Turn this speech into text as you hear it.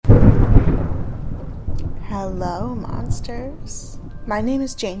Hello, monsters. My name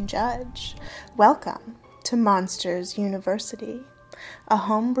is Jane Judge. Welcome to Monsters University, a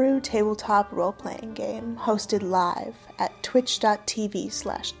homebrew tabletop role-playing game hosted live at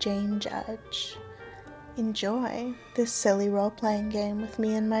twitch.tv/JaneJudge. Enjoy this silly role-playing game with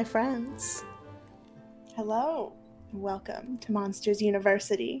me and my friends. Hello, and welcome to Monsters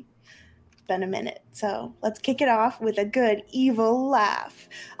University. Been a minute, so let's kick it off with a good evil laugh.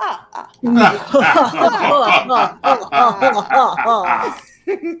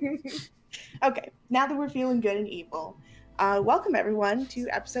 Okay, now that we're feeling good and evil, welcome everyone to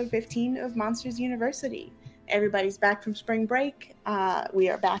episode 15 of Monsters University. Everybody's back from spring break. We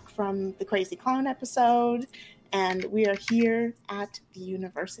are back from the Crazy Clown episode, and we are here at the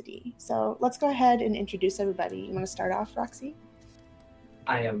university. So let's go ahead and introduce everybody. You want to start off, Roxxie?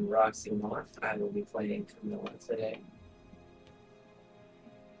 I am Roxxie Moth. I will be playing Camilla today.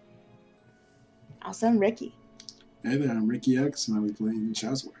 Awesome. Ricky? Hey there, I'm RickyxxRails, and I'll be playing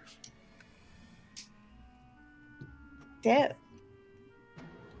Chasworth. Div?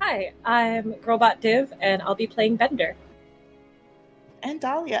 Hi, I'm Girlbot Div, and I'll be playing Bender. And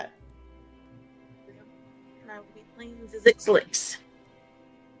Dahlia? And I will be playing RickyxxRails.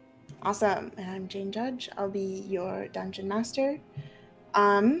 Awesome. And I'm Jane Judge. I'll be your dungeon master.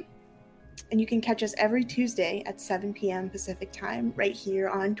 And you can catch us every Tuesday at 7 p.m. Pacific time right here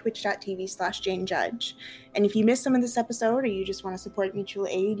on twitch.tv/JaneJudge. And if you missed some of this episode or you just want to support mutual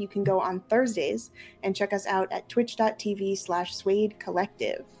aid, you can go on Thursdays and check us out at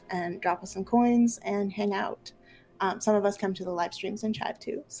twitch.tv/SwadeCollective and drop us some coins and hang out. Some of us come to the live streams and chat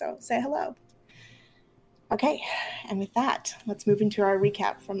too, so say hello. Okay, and with that, let's move into our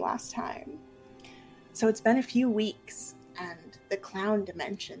recap from last time. So it's been a few weeks, and the clown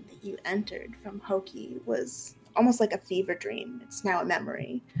dimension that you entered from Hokey was almost like a fever dream. It's now a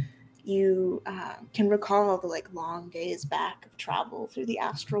memory. You can recall the long days back of travel through the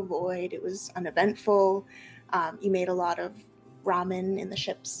astral void. It was uneventful. You made a lot of ramen in the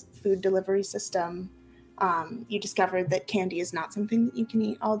ship's food delivery system. You discovered that candy is not something that you can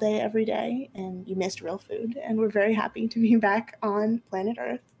eat all day, every day, and you missed real food. And we're very happy to be back on planet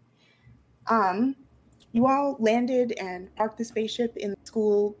Earth. You all landed and parked the spaceship in the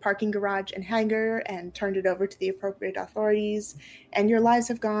school parking garage and hangar and turned it over to the appropriate authorities, and your lives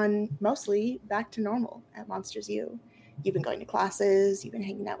have gone mostly back to normal at Monsters U. You've been going to classes, you've been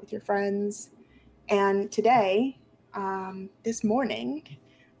hanging out with your friends, and today, this morning,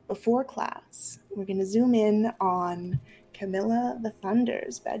 before class, we're going to zoom in on Camilla the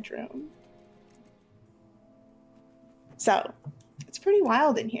Thunder's bedroom. So, it's pretty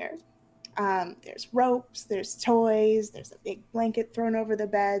wild in here. There's ropes, there's toys, there's a big blanket thrown over the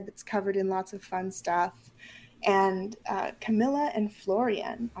bed that's covered in lots of fun stuff. And Camilla and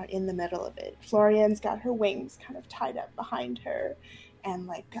Florian are in the middle of it. Florian's got her wings kind of tied up behind her and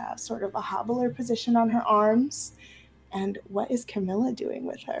sort of a hobbler position on her arms. And what is Camilla doing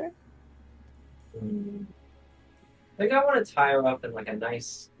with her? I think I want to tie her up in a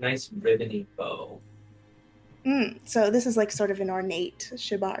nice ribbony bow. So this is sort of an ornate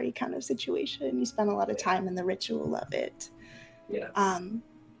shibari kind of situation. You spend a lot of time in the ritual of it. Yes.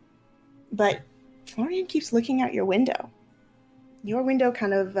 But Florian keeps looking out your window. Your window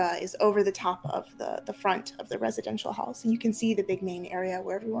kind of is over the top of the front of the residential hall. So you can see the big main area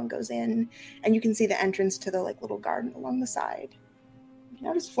where everyone goes in, and you can see the entrance to the little garden along the side. You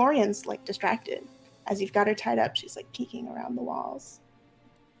notice Florian's distracted. As you've got her tied up, she's peeking around the walls.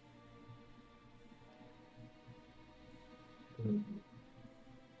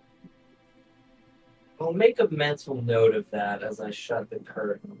 I'll make a mental note of that as I shut the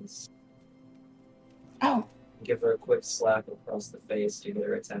curtains. Oh. Give her a quick slap across the face to get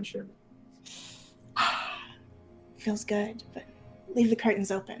her attention. Feels good, but leave the curtains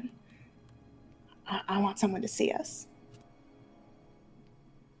open. I want someone to see us.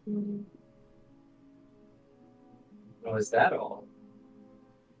 Oh, is that all?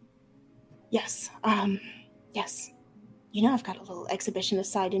 Yes. Yes. You know I've got a little exhibitionist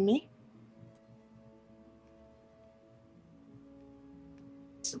side in me.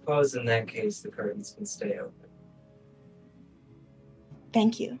 Suppose in that case the curtains can stay open.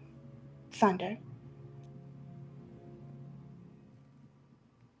 Thank you, Thunder.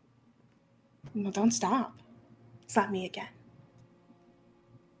 Well, don't stop. Slap me again.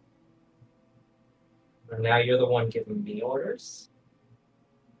 And now you're the one giving me orders?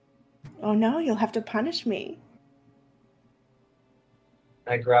 Oh no, you'll have to punish me.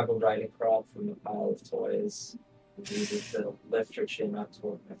 I grab a riding crop from the pile of toys and use it to lift her chin up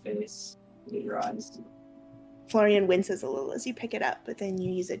toward my face. Meet your eyes. Florian winces a little as you pick it up, but then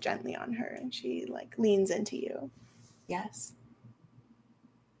you use it gently on her, and she like leans into you. Yes.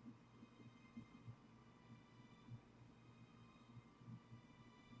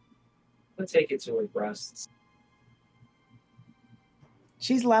 I'll take it to her breasts.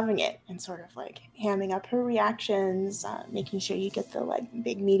 She's loving it and sort of like hamming up her reactions, making sure you get the like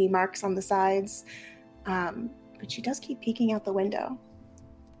big meaty marks on the sides. But she does keep peeking out the window.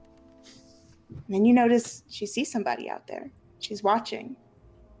 And then you notice she sees somebody out there. She's watching.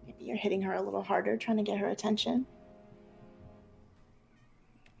 Maybe you're hitting her a little harder, trying to get her attention.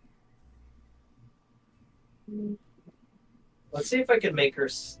 Let's see if I can make her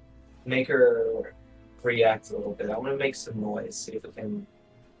react a little bit. I want to make some noise, see if it can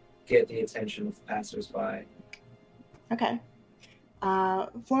get the attention of the passersby. Okay.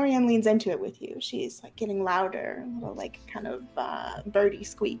 Florian leans into it with you. She's like getting louder, little like kind of birdie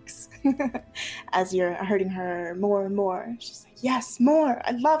squeaks as you're hurting her more and more. She's like, yes, more,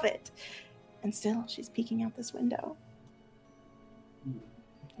 I love it. And still she's peeking out this window.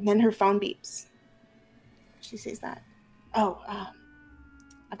 And then her phone beeps. She sees that. Oh,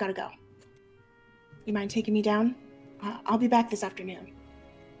 I've got to go. You mind taking me down? I'll be back this afternoon.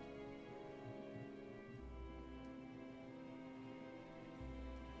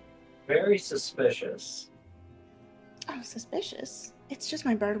 Very suspicious. Oh, suspicious? It's just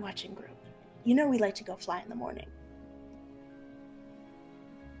my bird watching group. You know we like to go fly in the morning.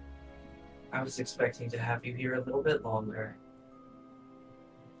 I was expecting to have you here a little bit longer.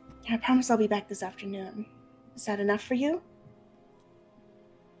 I promise I'll be back this afternoon. Is that enough for you?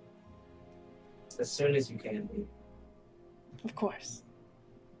 As soon as you can be. Of course.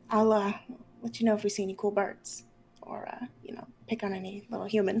 I'll let you know if we see any cool birds. Or, pick on any little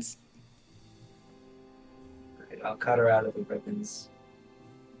humans. Great, I'll cut her out of the ribbons.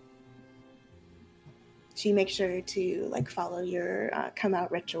 She makes sure to, follow your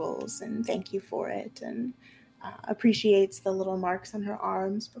come-out rituals and thank you for it, and appreciates the little marks on her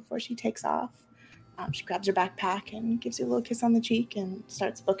arms before she takes off. She grabs her backpack and gives you a little kiss on the cheek and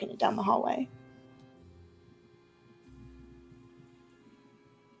starts booking it down the hallway.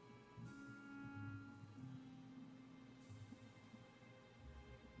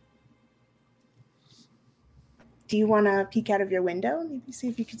 Do you want to peek out of your window? Maybe see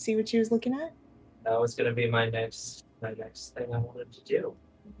if you could see what she was looking at? That was going to be my next thing I wanted to do.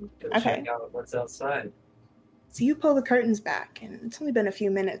 Go check out what's outside. So you pull the curtains back, and it's only been a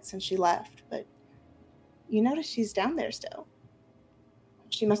few minutes since she left, but you notice she's down there still.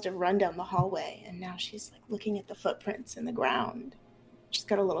 She must have run down the hallway, and now she's looking at the footprints in the ground. She's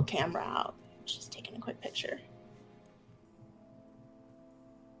got a little camera out. She's taking a quick picture.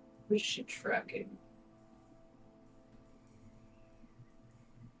 Who's she tracking?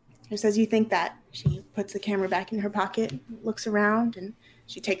 Just as you think that, she puts the camera back in her pocket, looks around, and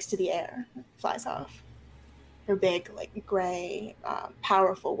she takes to the air, flies off. Her big, gray,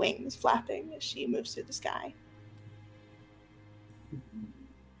 powerful wings flapping as she moves through the sky.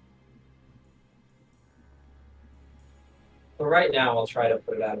 But right now, I'll try to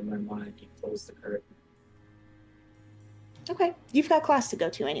put it out of my mind and close the curtain. Okay, you've got class to go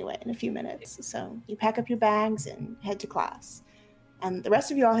to anyway in a few minutes, so you pack up your bags and head to class. And the rest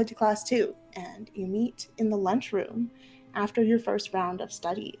of you all head to class too, and you meet in the lunchroom after your first round of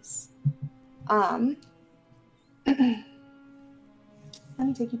studies. Let me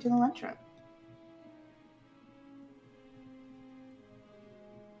take you to the lunchroom.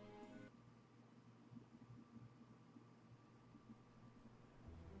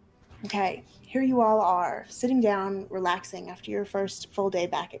 Okay, here you all are, sitting down, relaxing after your first full day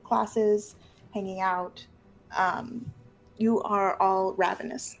back at classes, hanging out. You are all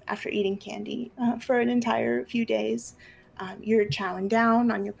ravenous after eating candy for an entire few days. You're chowing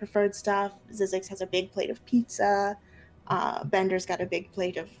down on your preferred stuff. Zizix has a big plate of pizza. Bender's got a big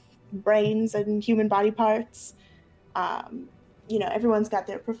plate of brains and human body parts. Everyone's got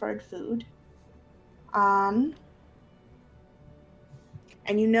their preferred food. And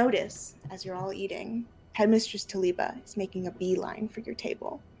you notice, as you're all eating, Headmistress Taliba is making a beeline for your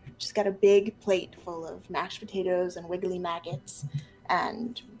table. She's got a big plate full of mashed potatoes and wiggly maggots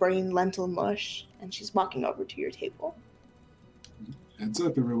and brain lentil mush, and she's walking over to your table. Heads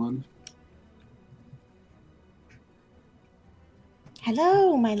up, everyone.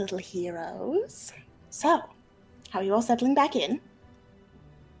 Hello, my little heroes. So, how are you all settling back in?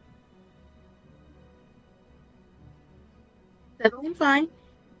 Settling fine.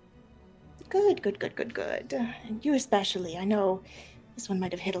 Good. And you especially. I know this one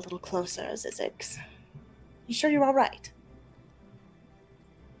might have hit a little closer, Zizix. You sure you're all right?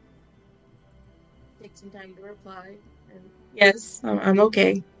 Take some time to reply. And yes, I'm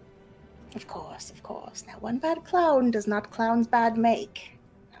okay. Of course, of course. Now, one bad clown does not clowns bad make.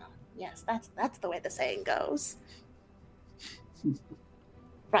 Yes, that's the way the saying goes.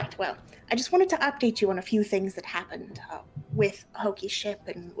 Right, well, I just wanted to update you on a few things that happened with Hoki's ship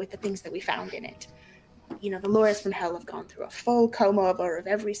and with the things that we found in it. You know, the lawyers from hell have gone through a full comb-over of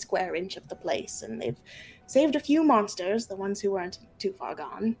every square inch of the place, and they've saved a few monsters, the ones who weren't too far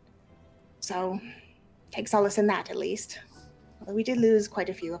gone. So, take solace in that, at least. Although we did lose quite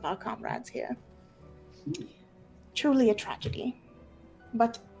a few of our comrades here. Truly a tragedy.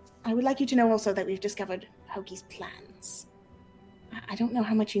 But I would like you to know also that we've discovered Hoki's plans. I don't know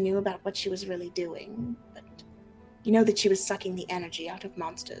how much you knew about what she was really doing, but you know that she was sucking the energy out of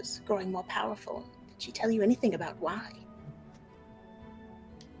monsters, growing more powerful. Did she tell you anything about why?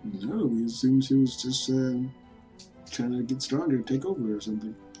 No, we assumed she was just trying to get stronger, take over or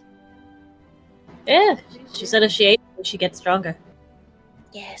something. Yeah, she said if she ate, she gets stronger.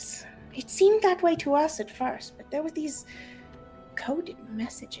 Yes, it seemed that way to us at first, but there were these coded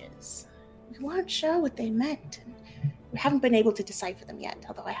messages. We weren't sure what they meant, and we haven't been able to decipher them yet,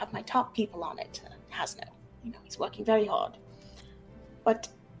 although I have my top people on it. Hasno, he's working very hard. But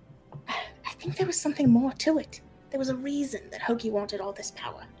I think there was something more to it. There was a reason that Hoki wanted all this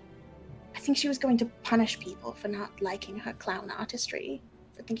power. I think she was going to punish people for not liking her clown artistry,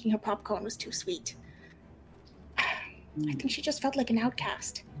 for thinking her popcorn was too sweet. I think she just felt like an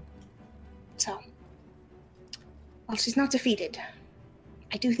outcast. So, while she's not defeated,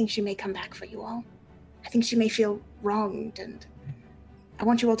 I do think she may come back for you all. I think she may feel wronged, and I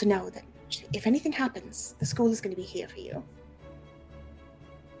want you all to know that if anything happens, the school is going to be here for you.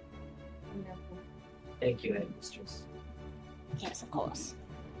 Thank you, Headmistress. Yes, of course.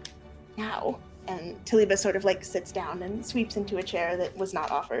 Now, and Taliba sort of sits down and sweeps into a chair that was not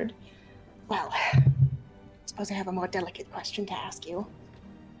offered. Well, I suppose I have a more delicate question to ask you.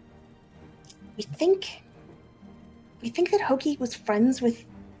 We think that Hoki was friends with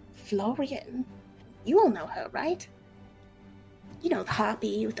Florian. You all know her, right? You know, the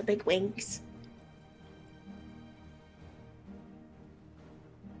harpy with the big wings.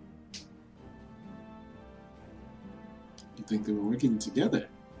 You think they were working together?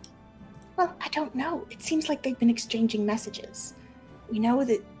 Well, I don't know. It seems like they've been exchanging messages. We know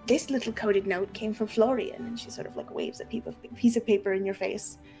that this little coded note came from Florian, and she sort of waves a piece of paper in your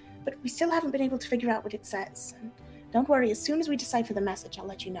face. But we still haven't been able to figure out what it says. And don't worry, as soon as we decipher the message, I'll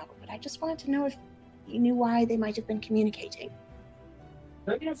let you know. But I just wanted to know if you knew why they might have been communicating.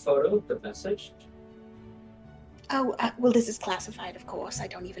 Can I get a photo of the message? Oh, well, this is classified, of course. I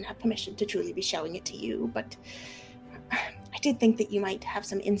don't even have permission to truly be showing it to you, but I did think that you might have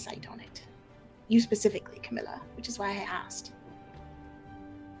some insight on it. You specifically, Camilla, which is why I asked.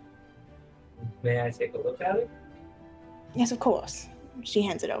 May I take a look at it? Yes, of course. She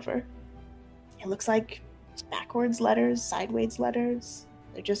hands it over. It looks like it's backwards letters, sideways letters.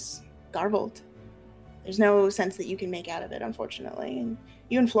 They're just garbled. There's no sense that you can make out of it, unfortunately. And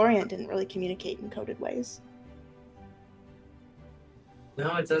you and Florian didn't really communicate in coded ways.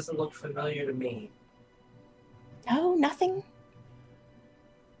 No, it doesn't look familiar to me. No, nothing?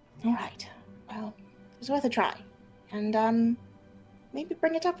 All right. Well, it was worth a try. And, maybe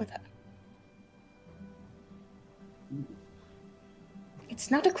bring it up with her. It's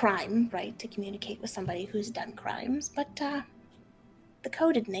not a crime, right, to communicate with somebody who's done crimes, but, the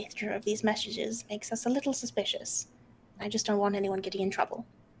coded nature of these messages makes us a little suspicious. I just don't want anyone getting in trouble.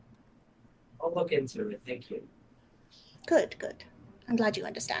 I'll look into it, thank you. Good, good. I'm glad you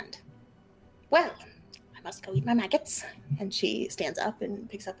understand. Well, I must go eat my maggots. And she stands up and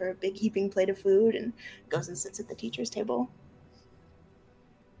picks up her big heaping plate of food and goes and sits at the teacher's table.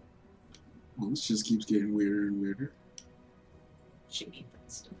 Well, this just keeps getting weirder and weirder. She eat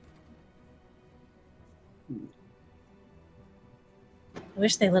that stuff. I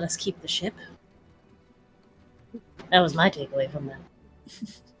wish they let us keep the ship. That was my takeaway from that.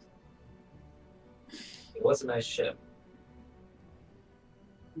 It was a nice ship.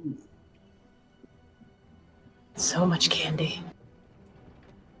 So much candy.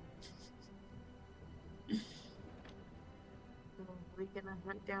 So we're gonna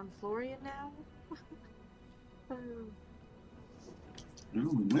hunt down Florian now? Well,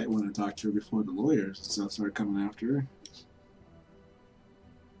 we might want to talk to her before the lawyers start coming after her.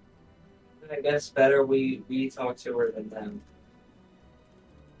 I guess better we talk to her than them.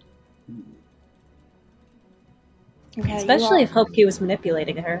 Okay, Especially if Hoki was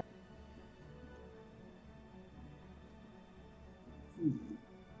manipulating her.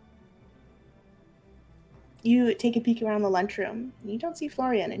 You take a peek around the lunchroom. You don't see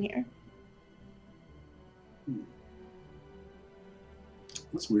Florian in here.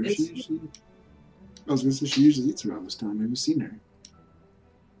 That's weird. It's- I was going to say she usually eats around this time. Have you seen her?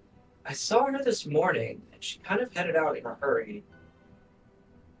 I saw her this morning, and she kind of headed out in a hurry.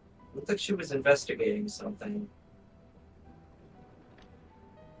 Looked like she was investigating something.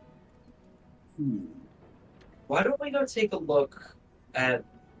 Why don't we go take a look at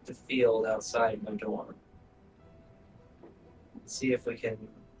the field outside my dorm? See if we can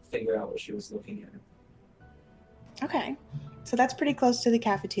figure out what she was looking at. Okay. So that's pretty close to the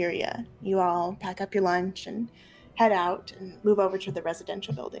cafeteria. You all pack up your lunch and head out and move over to the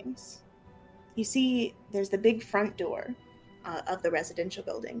residential buildings. You see there's the big front door of the residential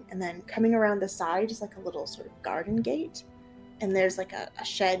building, and then coming around the side is like a little sort of garden gate, and there's like a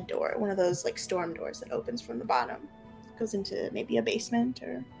shed door, one of those like storm doors that opens from the bottom. It goes into maybe a basement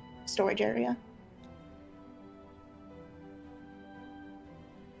or storage area.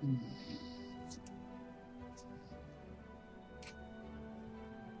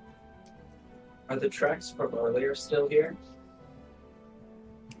 Are the tracks from earlier still here?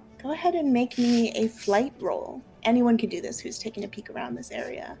 Go ahead and make me a flight roll. Anyone can do this who's taking a peek around this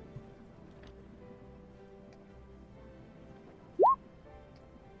area.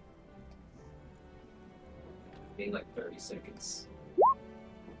 Being like 30 seconds.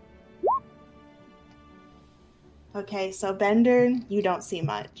 Okay, so Bender, you don't see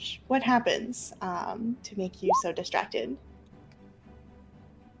much. What happens to make you so distracted?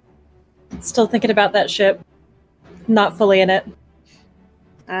 Still thinking about that ship. Not fully in it.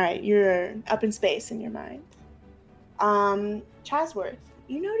 All right, you're up in space in your mind. Chasworth,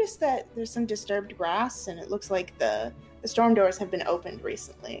 you notice that there's some disturbed grass, and it looks like the storm doors have been opened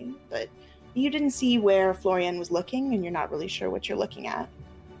recently, but you didn't see where Florian was looking, and you're not really sure what you're looking at.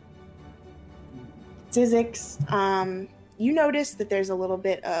 Zizix, you notice that there's a little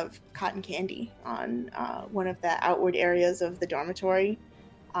bit of cotton candy on one of the outward areas of the dormitory.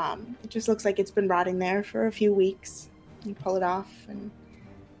 It just looks like it's been rotting there for a few weeks. You pull it off and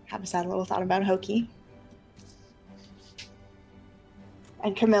have a sad little thought about Hoki.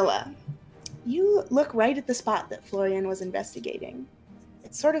 And Camilla, you look right at the spot that Florian was investigating.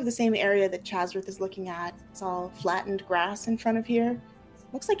 It's sort of the same area that Chasworth is looking at. It's all flattened grass in front of here.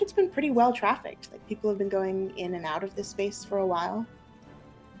 Looks like it's been pretty well trafficked. Like, people have been going in and out of this space for a while.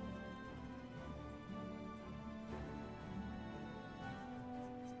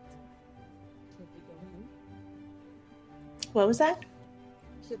 Should we go in? What was that?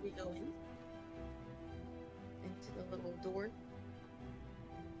 Should we go in? Into the little door?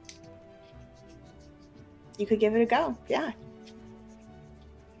 You could give it a go, yeah.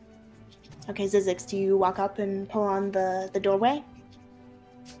 Okay, Zizix, do you walk up and pull on the doorway?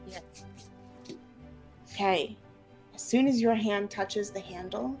 Yes. Okay. As soon as your hand touches the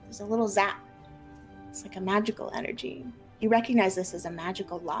handle, there's a little zap. It's like a magical energy. You recognize this as a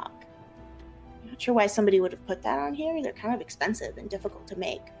magical lock. I'm not sure why somebody would have put that on here. They're kind of expensive and difficult to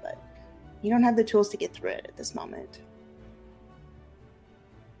make, but you don't have the tools to get through it at this moment.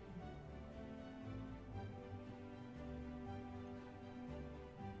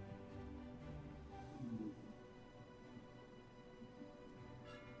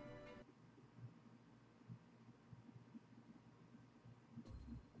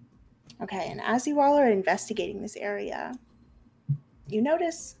 Okay, and as you all are investigating this area, you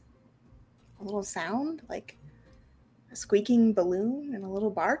notice a little sound, like a squeaking balloon and a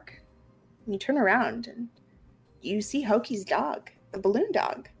little bark. And you turn around and you see Hoki's dog, the balloon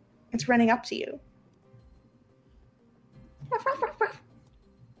dog. It's running up to you. Ruff, ruff, ruff, ruff.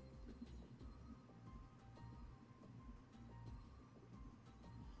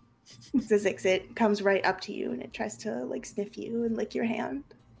 Zizix, it comes right up to you and it tries to like sniff you and lick your hand.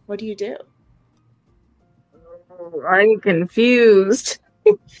 What do you do? Oh, I'm confused.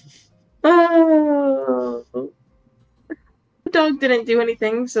 Oh. The dog didn't do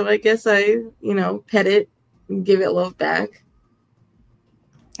anything, so I guess I, pet it and give it love back.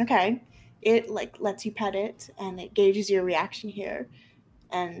 Okay. It lets you pet it and it gauges your reaction here.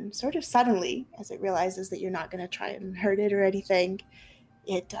 And sort of suddenly, as it realizes that you're not going to try and hurt it or anything,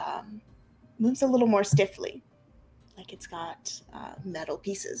 it moves a little more stiffly. Like it's got metal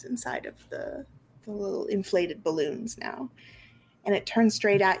pieces inside of the little inflated balloons now. And it turns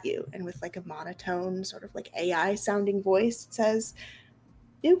straight at you. And with like a monotone, sort of like AI sounding voice, it says,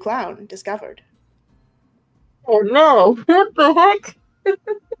 "New clown discovered." Oh no, what the heck?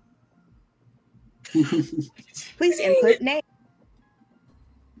 Please input name.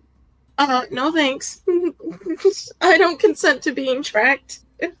 No thanks. I don't consent to being tracked.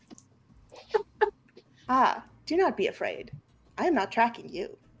 Do not be afraid. I am not tracking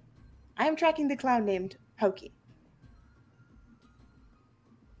you. I am tracking the clown named Hoki.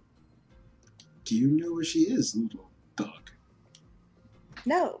 Do you know where she is, little dog?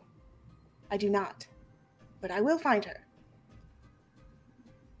 No, I do not. But I will find her.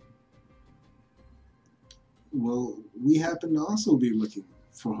 Well, we happen to also be looking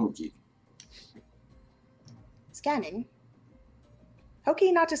for Hoki. Scanning.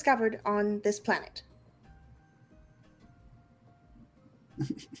 Hoki not discovered on this planet.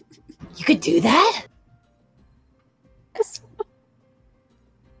 You could do that? Yes.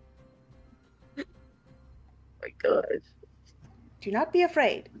 Oh my gosh. Do not be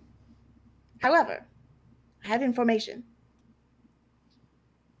afraid. However, I have information.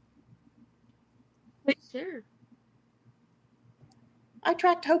 Wait, sure. I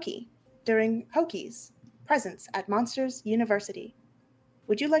tracked Hoki during Hoki's presence at Monsters University.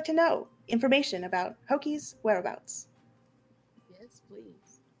 Would you like to know information about Hoki's whereabouts? Yes,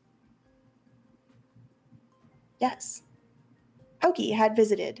 please. Yes. Hoki had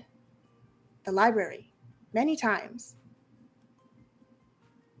visited the library many times.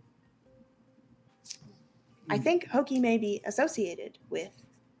 I think Hoki may be associated with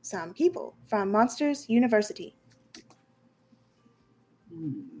some people from Monsters University.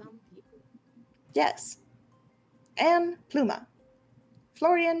 Some people. Yes. Anne Pluma.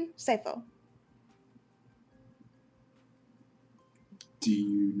 Florian Sefo. Do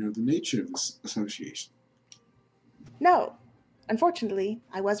you know the nature of this association? No. Unfortunately,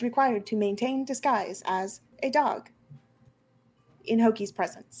 I was required to maintain disguise as a dog in Hoki's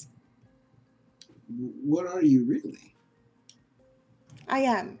presence. What are you really? I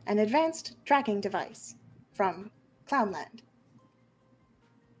am an advanced tracking device from Clownland.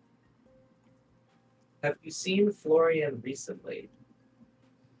 Have you seen Florian recently?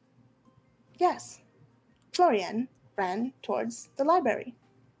 Yes. Florian ran towards the library.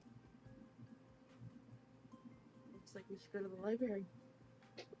 Looks like we should go to the library.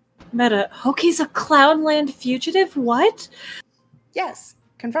 Meta, Hoki's a Clownland fugitive? What? Yes,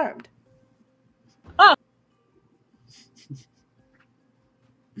 confirmed. Well,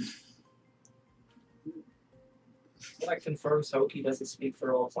 that confirms Hoki doesn't speak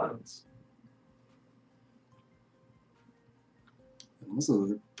for all clowns. And also,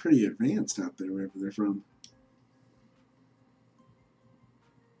 they're pretty advanced out there, wherever they're from.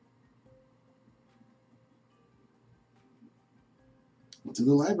 Well, to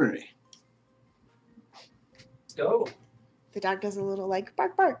the library. Let's go. The dog does a little like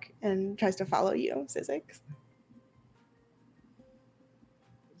bark bark and tries to follow you, Sizzix.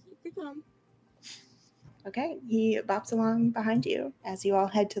 Here they come. Okay, he bops along behind you as you all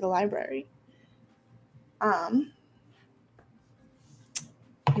head to the library.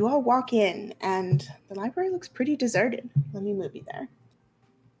 You all walk in, and the library looks pretty deserted. Let me move you there.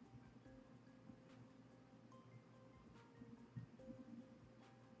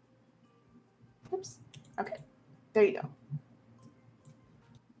 Oops. Okay, there you go.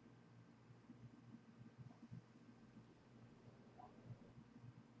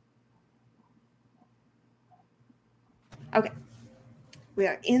 Okay, we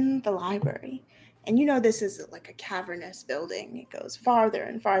are in the library, and you know this is like a cavernous building. It goes farther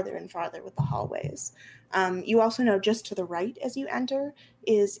and farther and farther with the hallways. You also know just to the right as you enter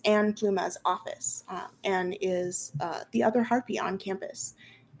is Anne Pluma's office. Anne is the other harpy on campus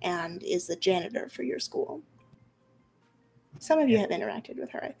and is the janitor for your school. Some of you have interacted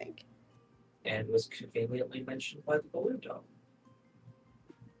with her, I think. And was conveniently mentioned by the balloon dog.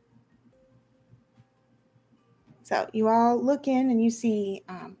 So you all look in and you see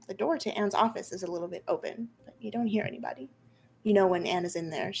the door to Anne's office is a little bit open, but you don't hear anybody. You know when Anne is in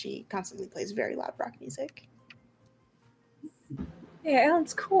there, she constantly plays very loud rock music. Yeah,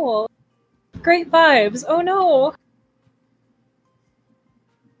 Alan's cool. Great vibes. Oh no.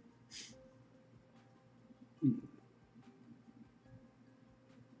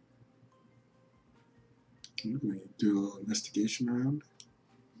 I'm going to do a little investigation around.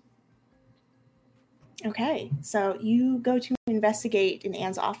 Okay, so you go to investigate in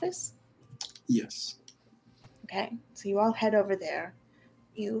Anne's office? Yes. Okay, so you all head over there.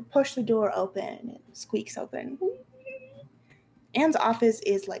 You push the door open, and it squeaks open. Anne's office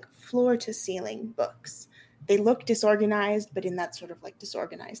is like floor-to-ceiling books. They look disorganized, but in that sort of like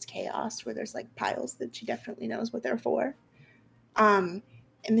disorganized chaos where there's like piles that she definitely knows what they're for. And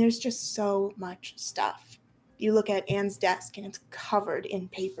there's just so much stuff. You look at Anne's desk, and it's covered in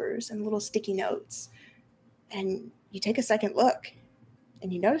papers and little sticky notes. And you take a second look,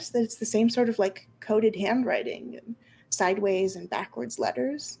 and you notice that it's the same sort of like coded handwriting and sideways and backwards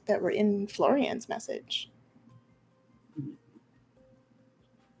letters that were in Florian's message.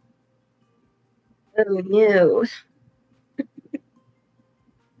 Oh no.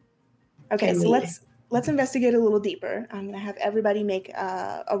 Okay, so Okay. let's investigate a little deeper. I'm gonna have everybody make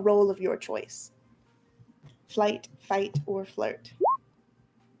a roll of your choice: flight, fight, or flirt.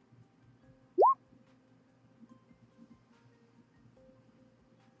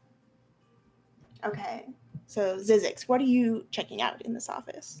 Okay, so Zizix, what are you checking out in this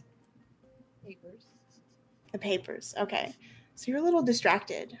office? Papers. The papers. Okay, so you're a little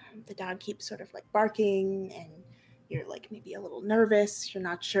distracted. The dog keeps sort of like barking, and you're like maybe a little nervous. You're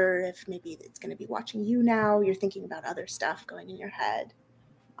not sure if maybe it's going to be watching you now. You're thinking about other stuff going in your head.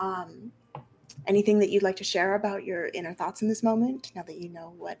 Anything that you'd like to share about your inner thoughts in this moment, now that you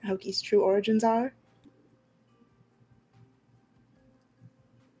know what Hoki's true origins are?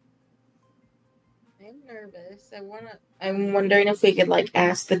 I'm nervous. I'm wondering if we could like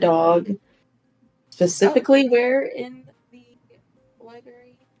ask the dog specifically where in the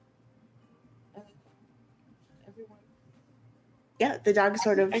library everyone. Yeah, the dog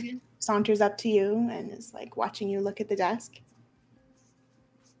sort of saunters up to you and is like watching you look at the desk.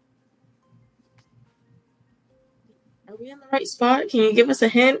 Are we in the right spot? Can you give us a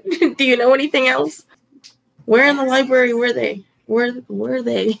hint? Do you know anything else? Where in the library were they? Where were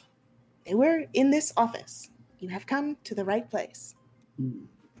they? They were in this office. You have come to the right place.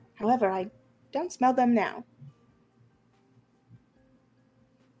 However, I don't smell them now.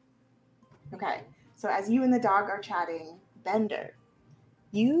 Okay, so as you and the dog are chatting, Bender,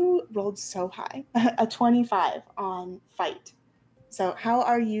 you rolled so high, a 25 on fight. So how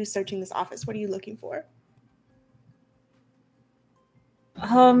are you searching this office? What are you looking for?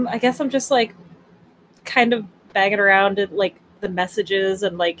 I guess I'm just like kind of banging around at like the messages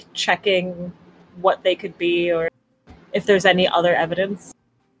and like checking what they could be or if there's any other evidence.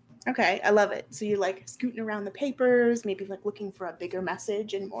 Okay, I love it. So you're like scooting around the papers, maybe like looking for a bigger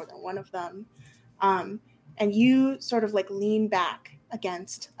message in more than one of them. And you sort of like lean back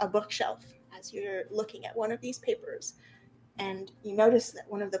against a bookshelf as you're looking at one of these papers. And you notice that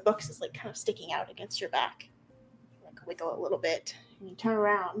one of the books is like kind of sticking out against your back. You like wiggle a little bit and you turn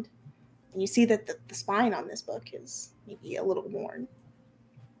around and you see that the spine on this book is maybe a little worn.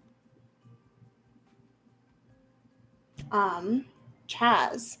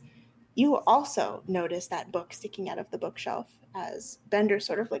 Chaz, you also notice that book sticking out of the bookshelf as Bender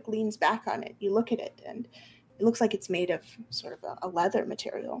sort of like leans back on it. You look at it and it looks like it's made of sort of a leather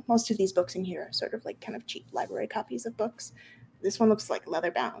material. Most of these books in here are sort of like kind of cheap library copies of books. This one looks like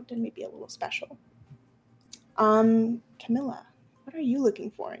leather bound and maybe a little special. Camilla, what are you looking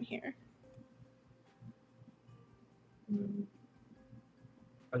for in here?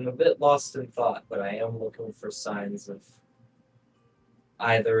 I'm a bit lost in thought, but I am looking for signs of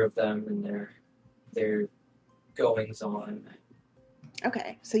either of them and their goings on.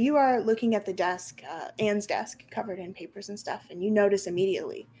 Okay, so you are looking at the desk, Anne's desk, covered in papers and stuff, and you notice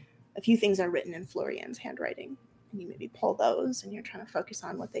immediately a few things are written in Florian's handwriting. And you maybe pull those, and you're trying to focus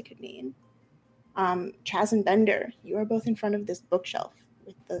on what they could mean. Chaz and Bender, you are both in front of this bookshelf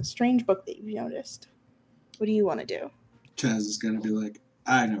with the strange book that you've noticed. What do you want to do? Chaz is going to be like,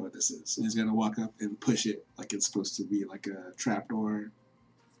 I know what this is. And he's going to walk up and push it like it's supposed to be like a trapdoor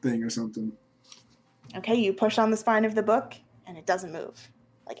thing or something. Okay, you push on the spine of the book, and it doesn't move,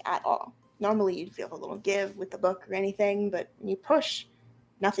 like at all. Normally you'd feel a little give with the book or anything, but when you push,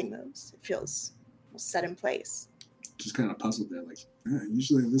 nothing moves. It feels set in place. Just kind of puzzled there, like,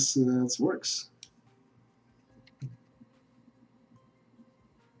 usually this works.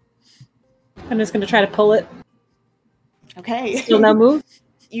 I'm just going to try to pull it. Okay. Still no move?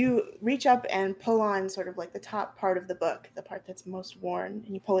 You reach up and pull on sort of like the top part of the book, the part that's most worn,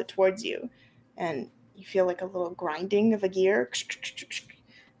 and you pull it towards you, and you feel like a little grinding of a gear,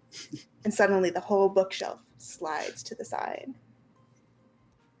 and suddenly the whole bookshelf slides to the side.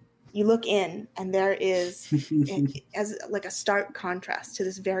 You look in, and there is, as like a stark contrast to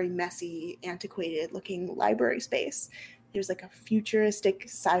this very messy, antiquated-looking library space, there's like a futuristic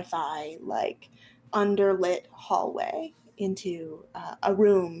sci-fi, like underlit hallway into a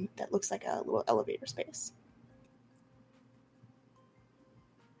room that looks like a little elevator space.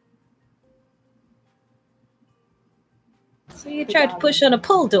 So you tried to push on a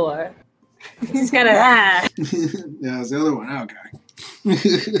pull door. It's kind of Yeah, it's the other one. Okay.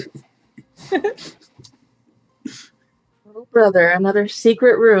 Oh, brother, another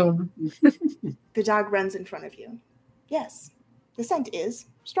secret room. The dog runs in front of you. Yes, the scent is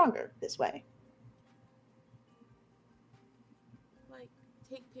stronger this way. Like,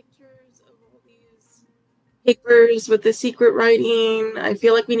 take pictures of all these papers with the secret writing. I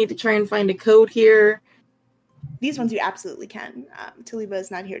feel like we need to try and find a code here. These ones you absolutely can. Taliba is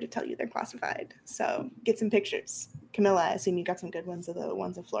not here to tell you they're classified. So get some pictures. Camilla, I assume you got some good ones of the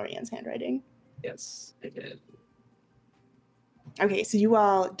ones of Florian's handwriting. Yes, I did. Okay, so you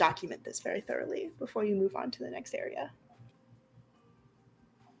all document this very thoroughly before you move on to the next area.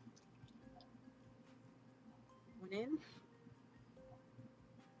 Went in.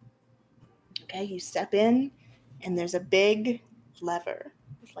 Okay, you step in, and there's a big lever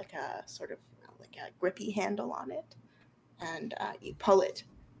with like a sort of like a grippy handle on it, and you pull it,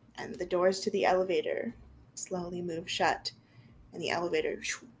 and the doors to the elevator slowly move shut, and the elevator,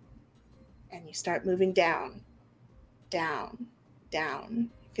 and you start moving down, down, down.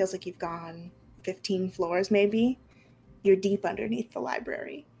 It feels like you've gone 15 floors maybe. You're deep underneath the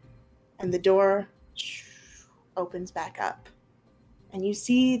library, and the door opens back up. And you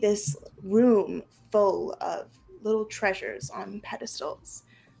see this room full of little treasures on pedestals.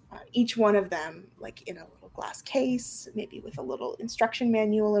 Each one of them, like in a little glass case, maybe with a little instruction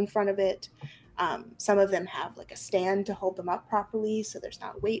manual in front of it. Some of them have like a stand to hold them up properly so there's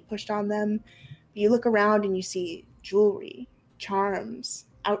not weight pushed on them. You look around and you see jewelry, charms,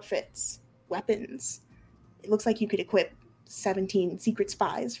 outfits, weapons. It looks like you could equip 17 secret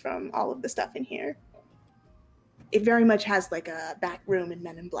spies from all of the stuff in here. It very much has like a back room in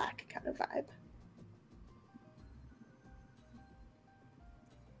Men in Black kind of vibe.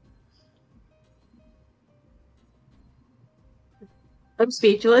 I'm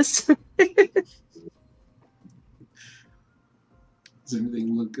speechless. Does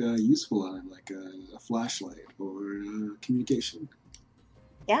anything look useful on it, like a flashlight or communication?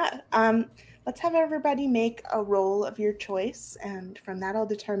 Yeah, let's have everybody make a roll of your choice, and from that I'll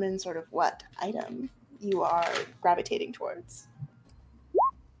determine sort of what item you are gravitating towards.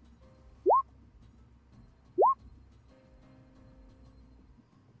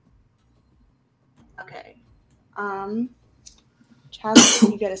 Okay. Chaz,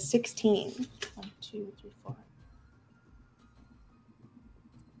 you get a 16. 1, 2, 3, 4.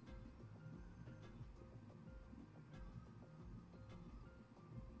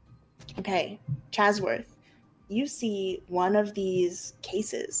 Okay, Chasworth, you see one of these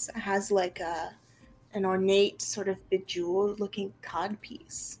cases has like an ornate sort of bejeweled looking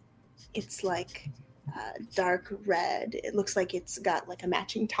codpiece. It's like dark red. It looks like it's got like a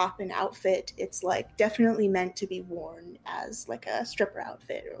matching top and outfit. It's like definitely meant to be worn as like a stripper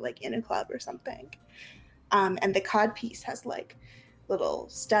outfit or like in a club or something. And the codpiece has like little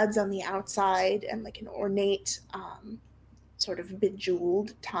studs on the outside and like an ornate sort of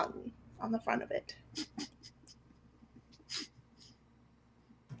bejeweled tongue on the front of it.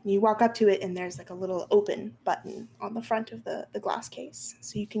 You walk up to it and there's like a little open button on the front of the glass case.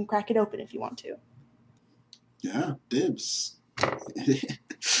 So you can crack it open if you want to. Yeah, dibs.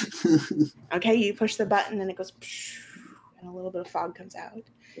 Okay, you push the button and it goes and a little bit of fog comes out.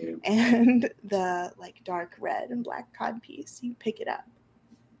 And the like dark red and black codpiece, you pick it up.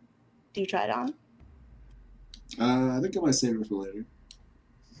 Do you try it on? I think I might save it for later.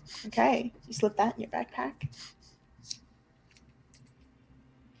 Okay, you slip that in your backpack.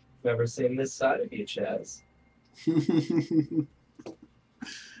 Never seen this side of you, Chaz.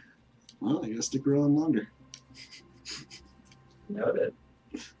 Well, I gotta stick around longer. Noted.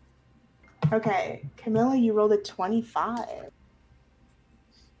 Okay, Camilla, you rolled a 25.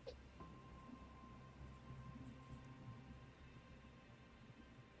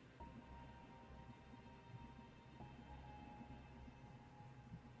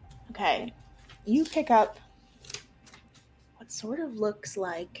 Okay, you pick up what sort of looks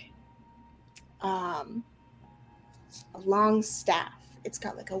like a long staff. It's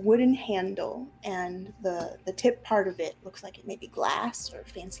got like a wooden handle, and the tip part of it looks like it may be glass or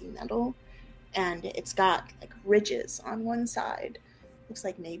fancy metal, and it's got like ridges on one side. Looks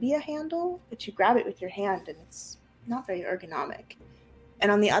like maybe a handle, but you grab it with your hand and it's not very ergonomic.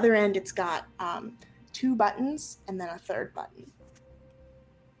 And on the other end, it's got 2 buttons and then a third button.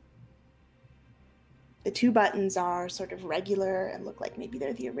 The 2 buttons are sort of regular and look like maybe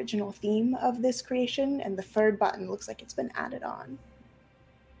they're the original theme of this creation, and the third button looks like it's been added on.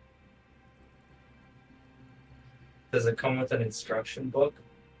 Does it come with an instruction book?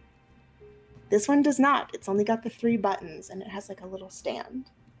 This one does not. It's only got the 3 buttons, and it has like a little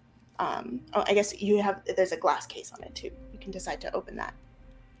stand. I guess there's a glass case on it too. You can decide to open that.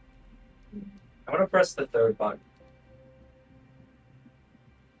 I want to press the third button.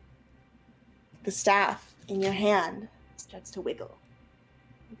 The staff in your hand starts to wiggle.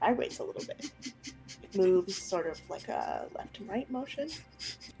 It vibrates a little bit. It moves sort of like a left and right motion.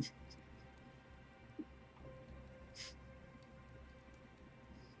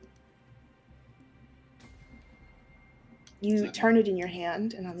 You turn it in your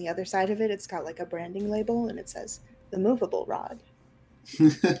hand, and on the other side of it, it's got like a branding label, and it says the movable rod. I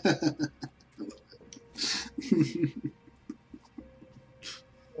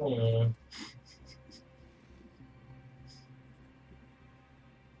love it.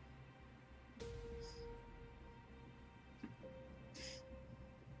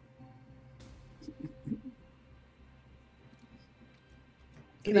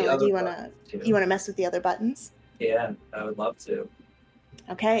 Camilla, do you wanna mess with the other buttons? Yeah, I would love to.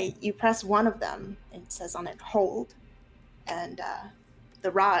 Okay, you press one of them, and it says on it hold, and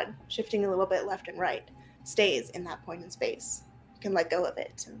the rod, shifting a little bit left and right, stays in that point in space. You can let go of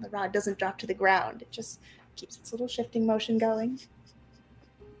it, and the rod doesn't drop to the ground. It just keeps its little shifting motion going.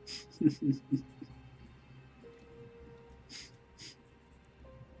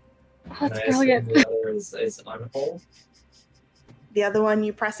 Oh, And that's I assume brilliant. the other is unhold. The other one,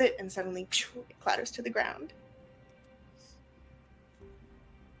 you press it, and suddenly it clatters to the ground.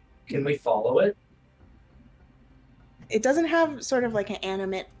 Can we follow it? It doesn't have sort of like an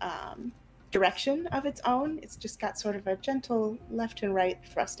animate direction of its own. It's just got sort of a gentle left and right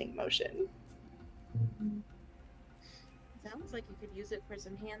thrusting motion. Sounds like you could use it for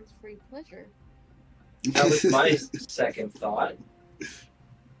some hands-free pleasure. That was my second thought.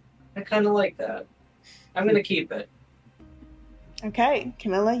 I kind of like that. I'm going to keep it. Okay,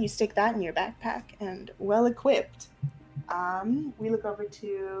 Camilla, you stick that in your backpack, and well equipped. We look over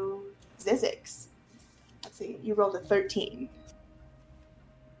to Zizix. Let's see, you rolled a 13.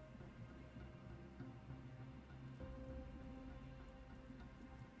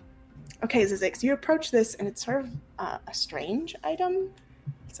 Okay, Zizix, you approach this, and it's sort of a strange item.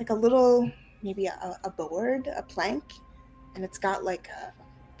 It's like a little, maybe a board, a plank, and it's got like a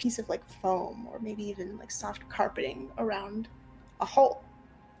piece of like foam or maybe even like soft carpeting around a hole.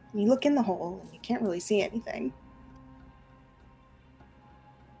 And you look in the hole, and you can't really see anything.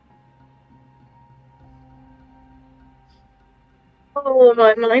 Oh,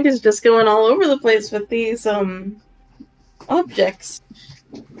 my mind is just going all over the place with these objects.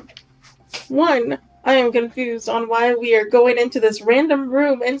 One, I am confused on why we are going into this random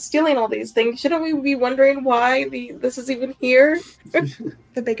room and stealing all these things. Shouldn't we be wondering why this is even here?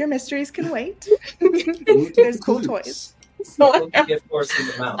 The bigger mysteries can wait. We'll get There's the cool clues. toys. So We'll give forcing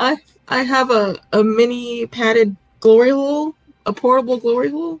them out. I have a mini padded glory hole, a portable glory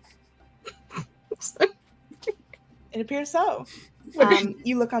hole. It appears so.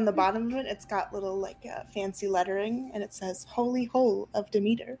 You look on the bottom of it, it's got little like fancy lettering, and it says Holy Hole of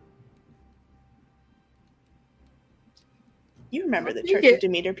Demeter. You remember the I'll Church take of it.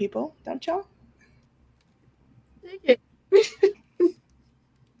 Demeter people, don't y'all? Take it.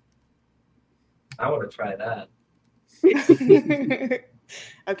 I want to try that.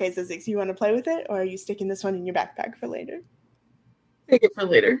 Okay, so Zix, you want to play with it, or are you sticking this one in your backpack for later? Take it for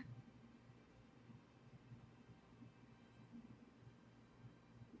later.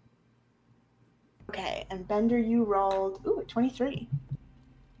 Okay, and Bender, you rolled, a 23.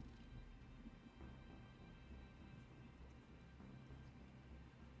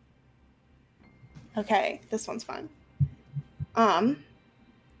 Okay, this one's fun.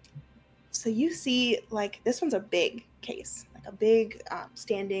 So you see, like, this one's a big case, like a big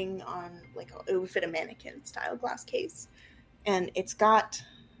standing on, like, it would fit a mannequin style glass case. And it's got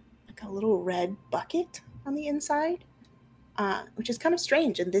like a little red bucket on the inside, which is kind of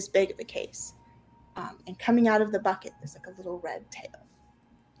strange in this big of a case. And coming out of the bucket, there's like a little red tail,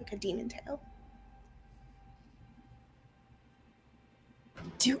 like a demon tail.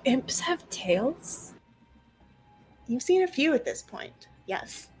 Do imps have tails? You've seen a few at this point.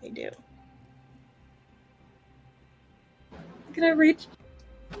 Yes, they do. Can I reach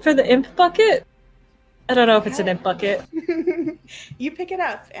for the imp bucket? I don't know if it's an Okay. imp bucket. You pick it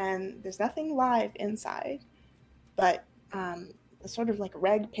up, and there's nothing live inside, but the sort of like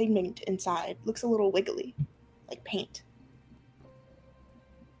red pigment inside looks a little wiggly, like paint.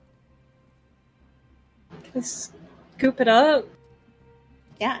 Can I scoop it up?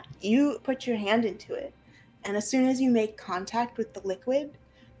 Yeah, you put your hand into it, and as soon as you make contact with the liquid,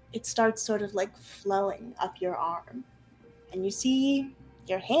 it starts sort of like flowing up your arm. And you see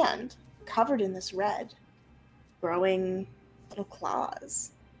your hand covered in this red, growing little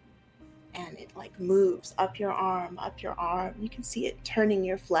claws. And it like moves up your arm, up your arm. You can see it turning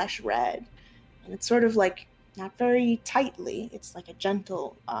your flesh red. And it's sort of like, not very tightly, it's like a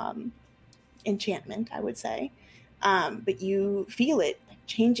gentle enchantment, I would say. But you feel it like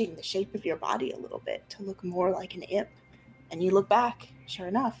changing the shape of your body a little bit to look more like an imp. And you look back, sure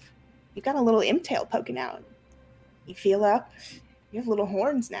enough, you've got a little imp tail poking out. You feel up, you have little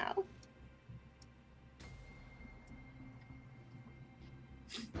horns now.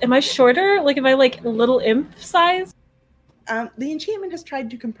 Am I shorter? Like, am I like little imp size? The enchantment has tried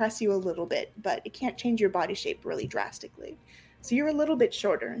to compress you a little bit, but it can't change your body shape really drastically. So you're a little bit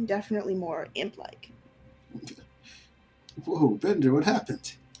shorter and definitely more imp-like. Whoa, Bender, what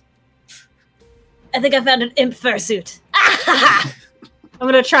happened? I think I found an imp fursuit. I'm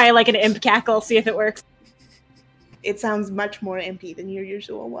gonna try like an imp cackle, see if it works. It sounds much more impy than your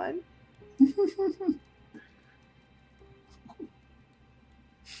usual one. I'm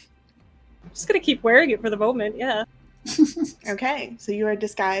just gonna keep wearing it for the moment, yeah. Okay, so you are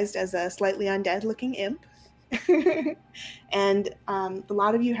disguised as a slightly undead-looking imp. And a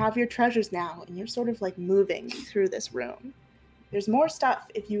lot of you have your treasures now, and you're sort of like moving through this room. There's more stuff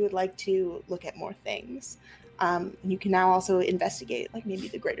if you would like to look at more things. You can now also investigate like maybe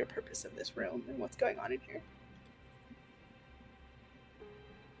the greater purpose of this room and what's going on in here.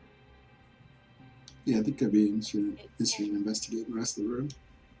 Yeah, I think I'd be interested in investigating the rest of the room.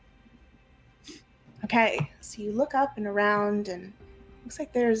 Okay, so you look up and around, and looks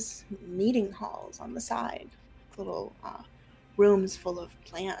like there's meeting halls on the side. Little rooms full of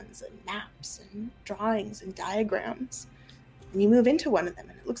plans and maps and drawings and diagrams. And you move into one of them,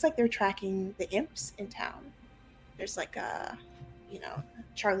 and it looks like they're tracking the imps in town. There's like a,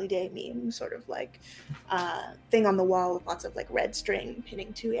 Charlie Day meme sort of like thing on the wall with lots of like red string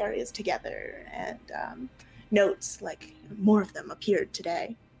pinning two areas together, and notes like more of them appeared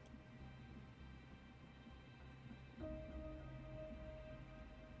today.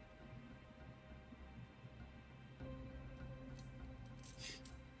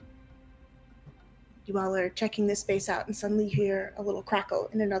 You all are checking this space out, and suddenly you hear a little crackle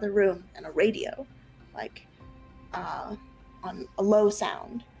in another room and a radio, like on a low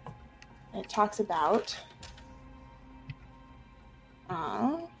sound. And it talks about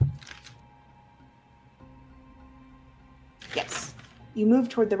yes, you move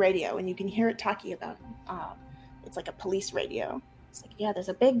toward the radio, and you can hear it talking about it's like a police radio. It's like, yeah, there's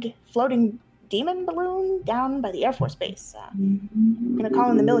a big floating demon balloon down by the Air Force Base. I'm gonna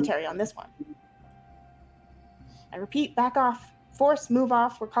call in the military on this one. I repeat, back off. Force, move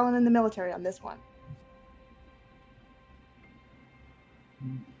off. We're calling in the military on this one.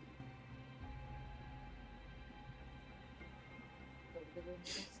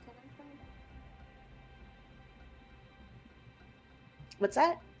 What's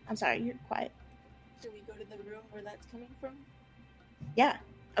that? I'm sorry, you're quiet. Should we go to the room where that's coming from? Yeah.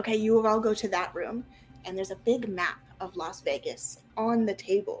 Okay, you will all go to that room, and there's a big map of Las Vegas on the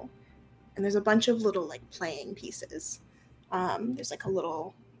table. And there's a bunch of little like playing pieces. There's like a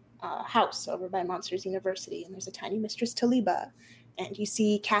little house over by Monsters University, and there's a tiny Mistress Taliba, and you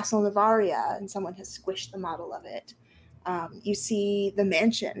see Castle Navaria, and someone has squished the model of it. You see the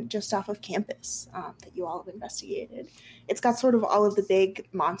mansion just off of campus that you all have investigated. It's got sort of all of the big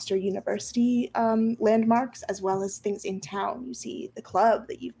Monster University landmarks, as well as things in town. You see the club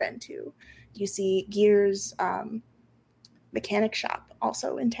that you've been to. You see Gear's mechanic shop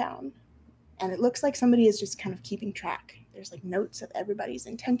also in town. And it looks like somebody is just kind of keeping track. There's like notes of everybody's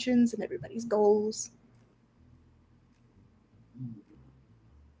intentions and everybody's goals.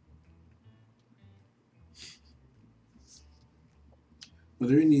 Are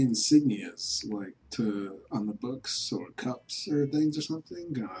there any insignias like on the books or cups or things or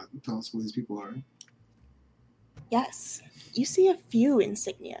something? Tell us what these people are. Yes, you see a few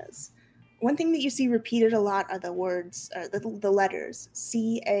insignias. One thing that you see repeated a lot are the words, or the letters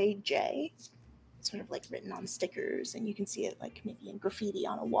C-A-J, sort of like written on stickers, and you can see it like maybe in graffiti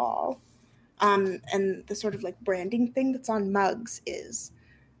on a wall. And the sort of like branding thing that's on mugs is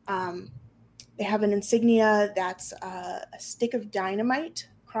they have an insignia that's a stick of dynamite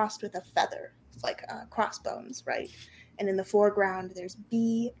crossed with a feather, like crossbones, right? And in the foreground, there's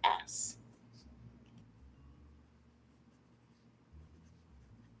B.S.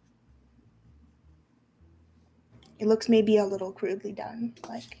 It looks maybe a little crudely done,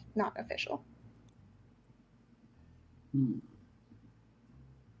 like not official.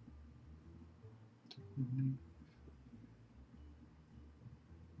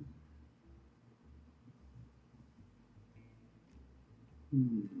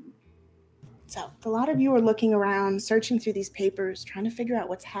 So a lot of you are looking around, searching through these papers, trying to figure out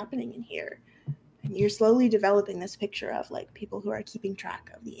what's happening in here. And you're slowly developing this picture of like people who are keeping track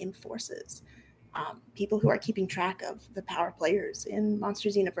of the imp forces, people who are keeping track of the power players in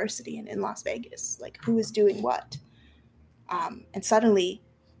Monsters University and in Las Vegas, like who is doing what. And suddenly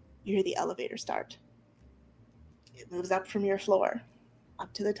you hear the elevator start. It moves up from your floor,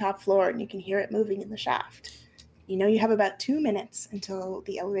 up to the top floor, and you can hear it moving in the shaft. You know you have about 2 minutes until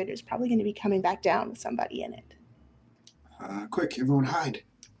the elevator is probably going to be coming back down with somebody in it. Quick, everyone hide.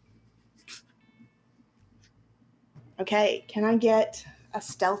 Okay, can I get a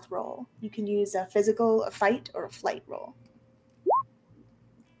stealth roll? You can use a physical, a fight, or a flight roll.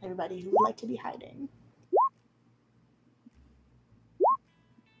 Everybody who would like to be hiding.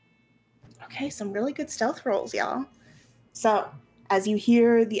 Okay, some really good stealth rolls, y'all. So, as you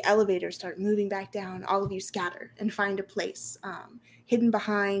hear the elevator start moving back down, all of you scatter and find a place hidden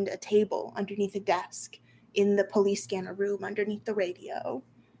behind a table, underneath a desk, in the police scanner room, underneath the radio.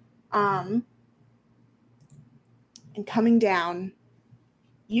 And coming down,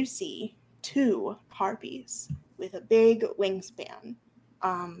 you see 2 harpies with a big wingspan.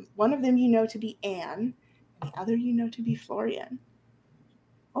 One of them you know to be Anne, and the other you know to be Florian.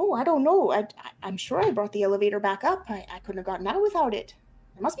 Oh, I don't know. I'm sure I brought the elevator back up. I couldn't have gotten out without it.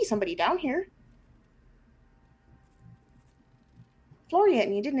 There must be somebody down here.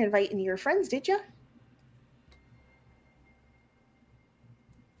 Florian, you didn't invite any of your friends, did you?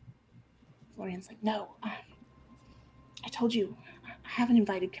 Florian's like, no. I told you, I haven't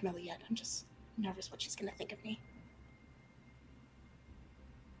invited Camilla yet. I'm just nervous what she's going to think of me.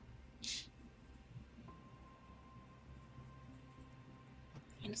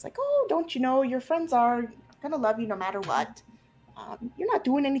 And it's like, oh, don't you know, your friends are going to love you no matter what. You're not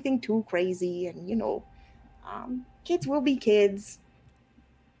doing anything too crazy, and, you know, kids will be kids.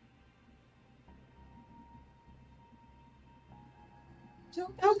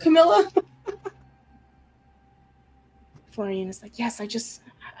 Jump out, Camilla. Florian is like, yes,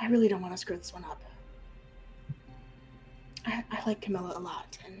 I really don't want to screw this one up. I like Camilla a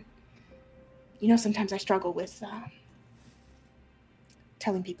lot, and, you know, sometimes I struggle with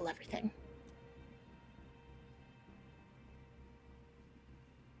telling people everything.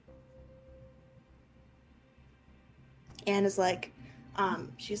 Anne is like,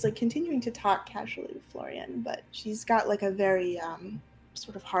 she's like continuing to talk casually with Florian, but she's got like a very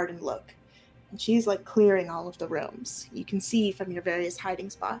sort of hardened look. And she's like clearing all of the rooms. You can see from your various hiding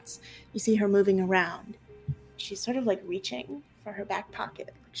spots. You see her moving around. She's sort of like reaching for her back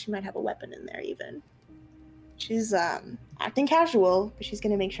pocket. Like she might have a weapon in there even. She's acting casual, but she's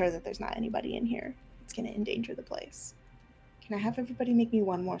going to make sure that there's not anybody in here. It's going to endanger the place. Can I have everybody make me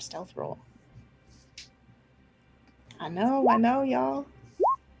one more stealth roll? I know, y'all.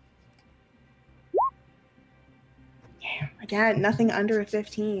 Yeah, again, nothing under a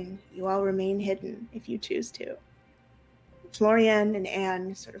 15. You all remain hidden if you choose to. Florian and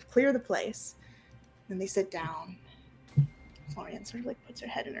Anne sort of clear the place. Then they sit down. Florian sort of like puts her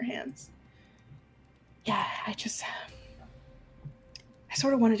head in her hands. Yeah, I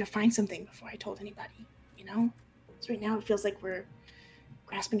sort of wanted to find something before I told anybody, you know? So right now it feels like we're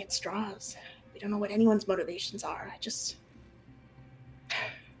grasping at straws. We don't know what anyone's motivations are. I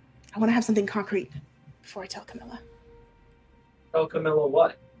want to have something concrete before I tell Camilla. Tell Camilla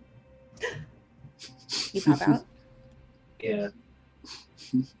what? You pop out? Yeah.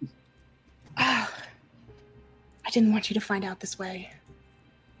 I didn't want you to find out this way.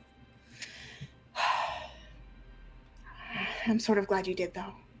 I'm sort of glad you did,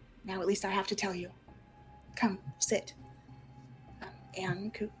 though. Now at least I have to tell you. Come, sit.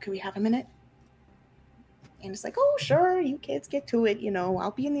 Anne, could we have a minute? And it's like, oh, sure, you kids get to it, you know.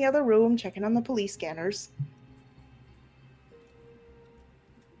 I'll be in the other room checking on the police scanners.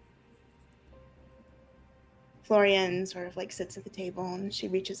 Florian sort of like sits at the table and she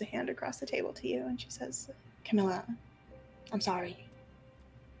reaches a hand across the table to you and she says, Camilla, I'm sorry.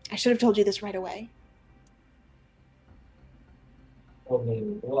 I should have told you this right away. I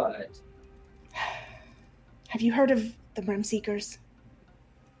mean, what? Have you heard of the Brimseekers?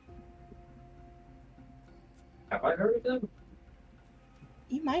 Have I heard of them?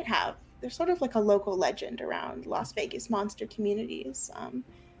 You might have. They're sort of like a local legend around Las Vegas monster communities.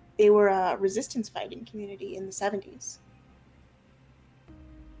 They were a resistance fighting community in the 70s.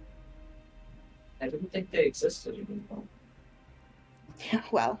 I didn't think they existed anymore. Yeah,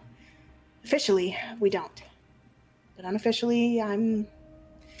 well, officially, we don't. But unofficially, I'm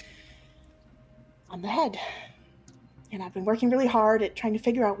the head. And I've been working really hard at trying to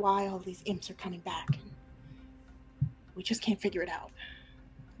figure out why all these imps are coming back. And we just can't figure it out.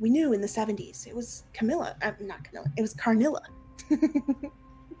 We knew in the 70s it was not Camilla, it was Carnilla.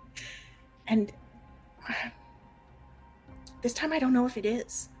 And this time I don't know if it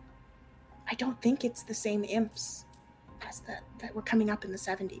is. I don't think it's the same imps as that were coming up in the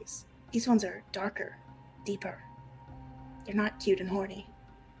 70s. These ones are darker, deeper. They're not cute and horny.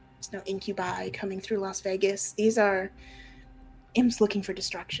 There's no incubi coming through Las Vegas. These are imps looking for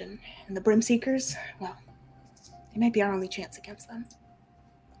destruction. And the Brimseekers, well, they might be our only chance against them.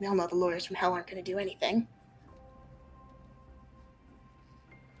 We all know the lawyers from hell aren't going to do anything.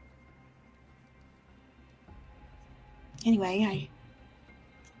 Anyway,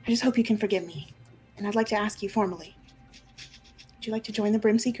 I just hope you can forgive me. And I'd like to ask you formally. Would you like to join the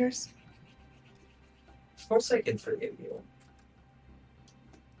Brimseekers? Of course I can forgive you.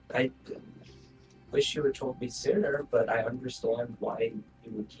 I wish you had told me sooner, but I understand why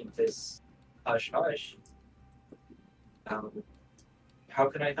you would keep this hush-hush. How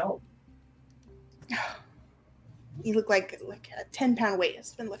can I help? You look like a 10-pound weight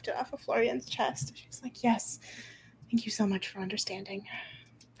has been lifted off of Florian's chest. She's like, yes, thank you so much for understanding.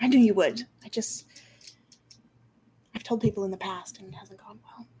 I knew you would. I've told people in the past and it hasn't gone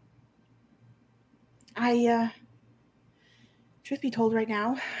well. Truth be told right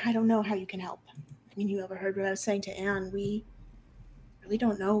now, I don't know how you can help. I mean, you ever heard what I was saying to Anne? We really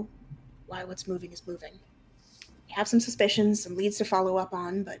don't know why what's moving is moving. We have some suspicions, some leads to follow up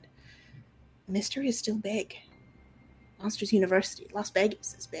on, but the mystery is still big. Monsters University, Las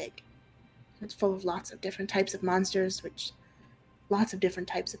Vegas is big. It's full of lots of different types of monsters, lots of different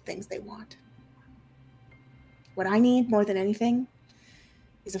types of things they want. What I need more than anything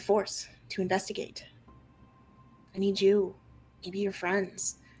is a force to investigate. I need you, maybe your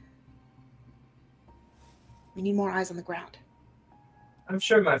friends. We need more eyes on the ground. I'm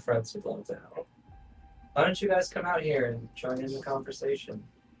sure my friends would love to help. Why don't you guys come out here and join in the conversation?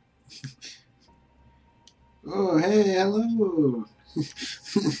 Oh, hey, hello.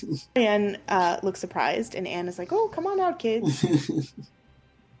 Anne looks surprised, and Anne is like, oh, come on out, kids.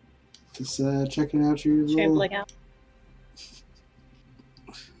 Just checking out your little... Shambling out.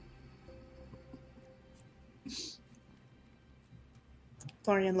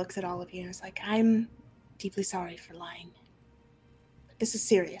 Florian looks at all of you and is like, I'm deeply sorry for lying. But this is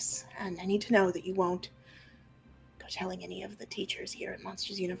serious, and I need to know that you won't go telling any of the teachers here at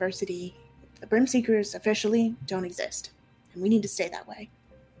Monsters University. The Brimseekers officially don't exist, and we need to stay that way.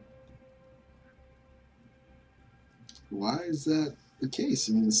 Why is that the case?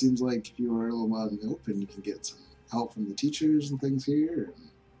 I mean, it seems like if you are a little out in the open, you can get some help from the teachers and things here and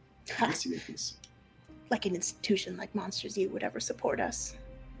investigate this. Like an institution like Monsters U would ever support us.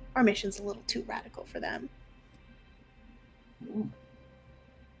 Our mission's a little too radical for them. Oh.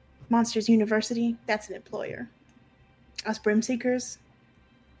 Monsters University, that's an employer. Us Brimseekers,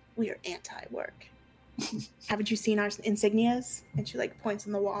 we are anti-work. Haven't you seen our insignias? And she points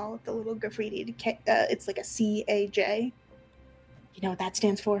on the wall at the little graffiti. It's like a CAJ. You know what that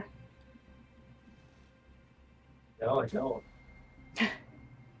stands for? No, I don't.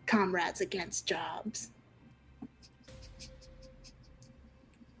 Comrades Against Jobs.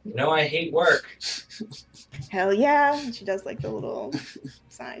 You know I hate work. Hell yeah. And she does the little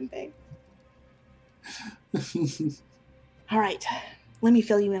sign thing. All right. Let me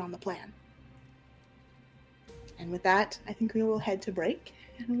fill you in on the plan. And with that, I think we will head to break,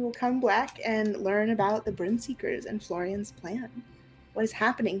 and we will come back and learn about the Brimseekers and Florian's plan. What is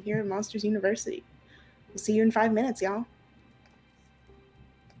happening here at Monsters University? We'll see you in 5 minutes, y'all.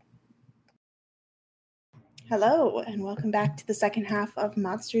 Hello, and welcome back to the second half of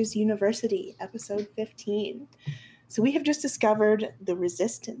Monsters University, episode 15. So we have just discovered the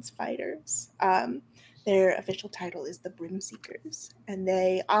Resistance Fighters. Their official title is the Brimseekers, and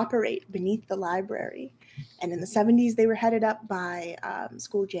they operate beneath the library. And in the 70s, they were headed up by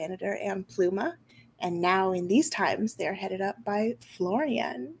school janitor Anne Pluma, and now in these times, they're headed up by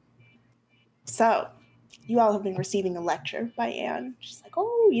Florian. So, you all have been receiving a lecture by Anne. She's like,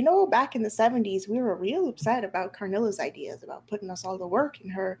 oh, back in the 70s, we were real upset about Carnilla's ideas about putting us all to work in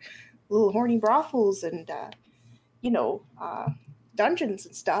her little horny brothels and, dungeons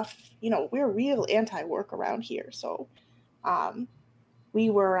and stuff. We're real anti-work around here. So we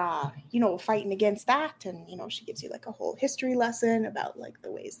were, fighting against that. And, she gives you a whole history lesson about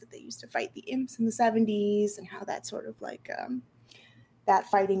the ways that they used to fight the Imps in the 70s and how that sort of that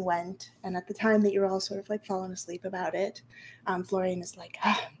fighting went. And at the time that you're all sort of falling asleep about it, Florian is like,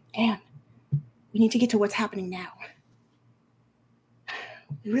 Anne, we need to get to what's happening now.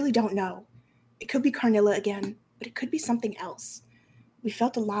 We really don't know. It could be Carnilla again, but it could be something else. We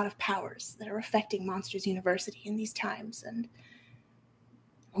felt a lot of powers that are affecting Monsters University in these times, and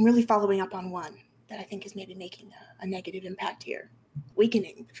I'm really following up on one that I think is maybe making a negative impact here,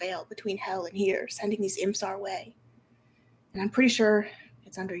 weakening the veil between hell and here, sending these imps our way. And I'm pretty sure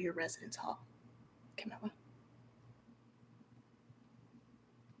it's under your residence hall, Camilla.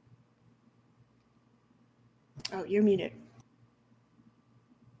 Oh, you're muted.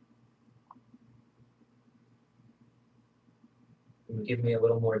 Can you give me a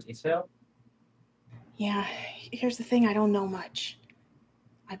little more detail? Yeah, here's the thing, I don't know much.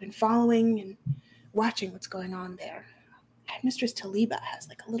 I've been following and watching what's going on there. Mistress Taliba has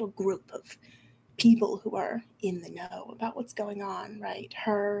a little group of people who are in the know about what's going on, right?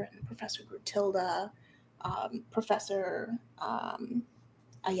 Her and Professor Gruntilda, Professor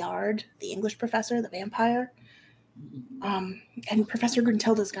Ayard, the English professor, the vampire. And Professor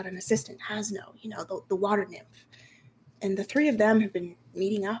Gruntilda's got an assistant, Hasno, the water nymph. And the three of them have been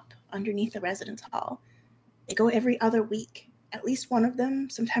meeting up underneath the residence hall. They go every other week. At least one of them,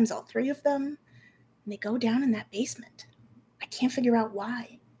 sometimes all three of them. And they go down in that basement. I can't figure out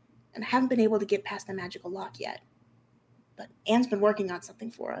why. And I haven't been able to get past the magical lock yet. But Anne's been working on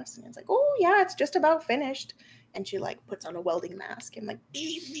something for us. And it's like, oh, yeah, it's just about finished. And she, puts on a welding mask and,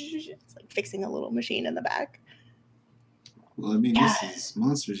 it's like fixing a little machine in the back. Well, I mean, This is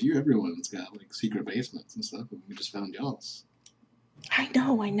Monsters U. Everyone's got, secret basements and stuff. And we just found y'all's. I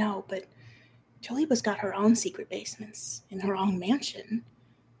know, but Jaleba's got her own secret basements in her own mansion.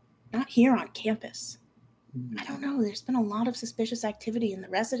 Not here on campus. I don't know. There's been a lot of suspicious activity in the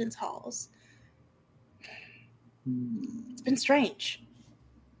residence halls. It's been strange.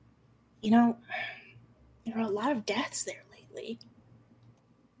 There are a lot of deaths there lately.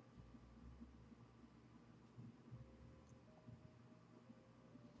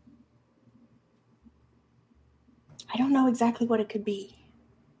 I don't know exactly what it could be,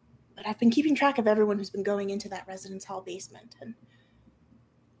 but I've been keeping track of everyone who's been going into that residence hall basement, and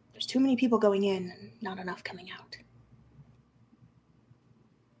there's too many people going in and not enough coming out.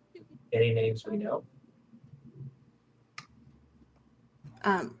 Any names we know?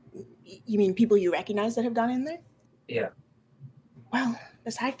 You mean people you recognize that have gone in there? Yeah. Well,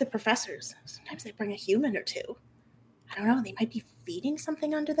 besides the professors, sometimes they bring a human or two. I don't know, they might be feeding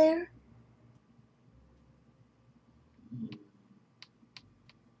something under there.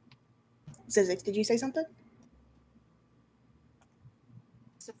 Zizix, did you say something?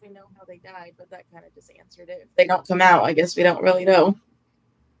 If we know how they died, but that kind of just answered it. If they don't come out, I guess we don't really know.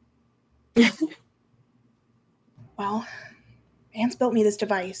 Well, Anne's built me this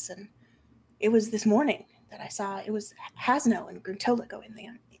device, and it was this morning that I saw it was Hasno and Gruntilda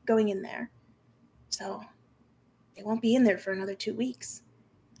going in there. So they won't be in there for another 2 weeks.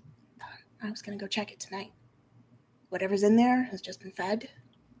 I was going to go check it tonight. Whatever's in there has just been fed,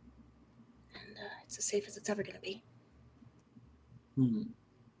 and it's as safe as it's ever going to be.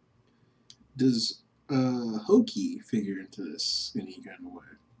 Does Hokey figure into this in any kind of way?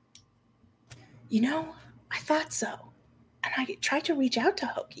 I thought so. And I tried to reach out to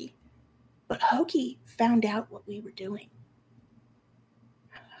Hokey, but Hokey found out what we were doing.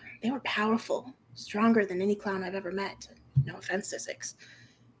 They were powerful, stronger than any clown I've ever met. No offense, Zizix.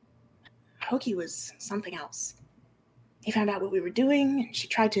 Hokey was something else. He found out what we were doing, and she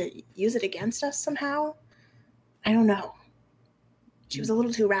tried to use it against us somehow. I don't know. She was a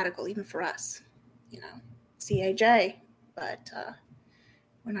little too radical, even for us. CAJ, but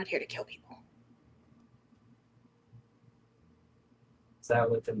we're not here to kill people. Is that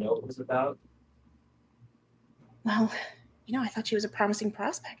what the note was about? Well, I thought she was a promising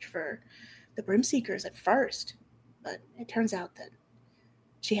prospect for the Brimseekers at first, but it turns out that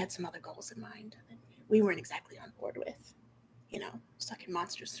she had some other goals in mind that we weren't exactly on board with. Sucking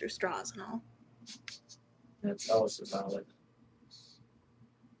monsters through straws and all. Tell us about it.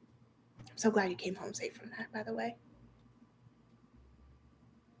 I'm so glad you came home safe from that, by the way.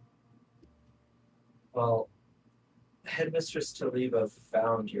 Well, Headmistress Taliba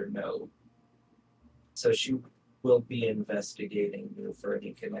found your note, so she will be investigating you for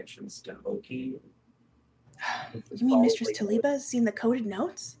any connections to Hokey. You mean Mistress Taliba has seen the coded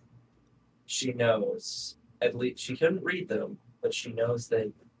notes? She knows. At least she couldn't read them, but she knows that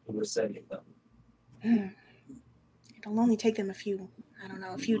you were sending them. It'll only take them a few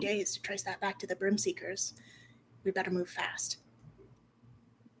days to trace that back to the Brimseekers. We better move fast.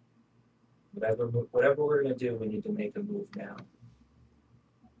 Whatever we're going to do, we need to make a move now.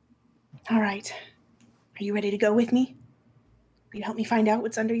 All right. Are you ready to go with me? Will you help me find out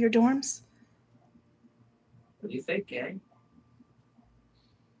what's under your dorms? What do you think, gang?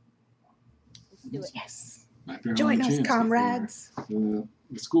 Let's do it. Yes. Join us, comrades. The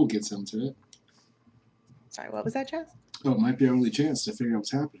school gets into it. Sorry, what was that, Chaz? Oh, it might be our only chance to figure out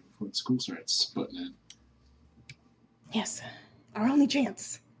what's happening before the school starts putting in. Yes, our only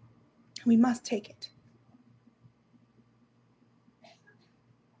chance. We must take it.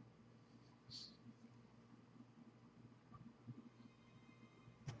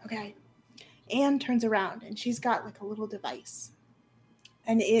 Okay. Anne turns around, and she's got a little device.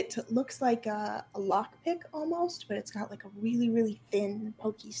 And it looks like a lockpick almost, but it's got a really, really thin,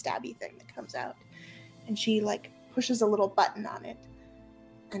 pokey, stabby thing that comes out. And she pushes a little button on it,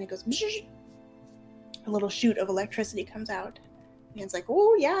 and it goes, a little shoot of electricity comes out. Anne's like,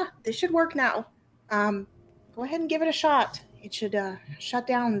 oh yeah, this should work now. Go ahead and give it a shot. It should shut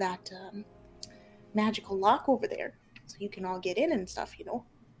down that magical lock over there, so you can all get in and stuff, you know.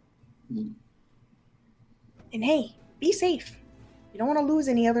 Mm. And hey, be safe. You don't want to lose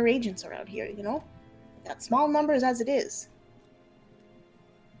any other agents around here, you know. We've got small numbers as it is.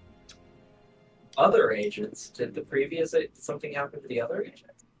 Other agents? Did something happen to the other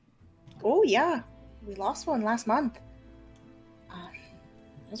agents? Oh yeah, we lost one last month.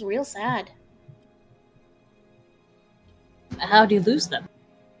 It was real sad. How do you lose them?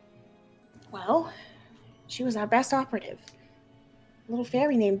 Well, she was our best operative. A little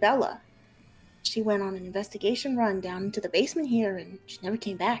fairy named Bella. She went on an investigation run down into the basement here, and she never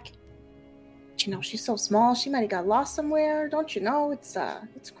came back. But, you know, she's so small, she might have got lost somewhere. Don't you know? It's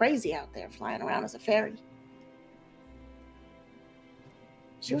crazy out there flying around as a fairy.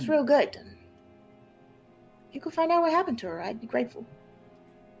 She was real good. And if you could find out what happened to her, I'd be grateful.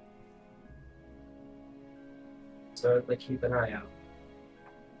 Certainly keep an eye out.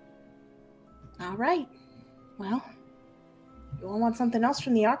 All right. Well, you all want something else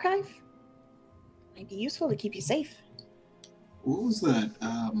from the archive? Might be useful to keep you safe. What was that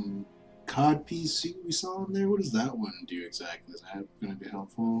codpiece suit we saw in there? What does that one do exactly? Is that going to be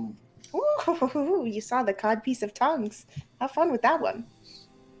helpful? Ooh, you saw the codpiece of tongues. Have fun with that one.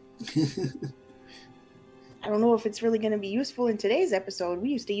 I don't know if it's really going to be useful in today's episode. We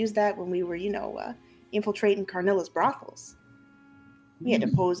used to use that when we were, infiltrating Carnilla's brothels. We had to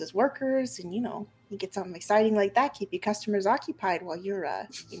pose as workers, and, you get something exciting like that, keep your customers occupied while you're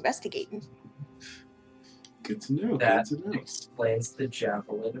investigating. Good to know. That good to know. explains the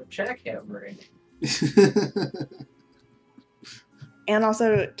javelin of jackhammering. And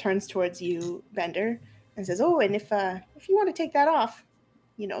also turns towards you, Bender, and says, "Oh, and if you want to take that off,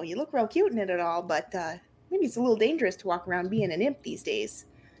 you look real cute in it and all, but maybe it's a little dangerous to walk around being an imp these days.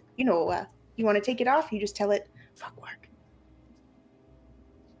 You want to take it off, you just tell it, fuck work."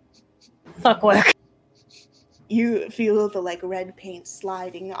 Fuck work. You feel the red paint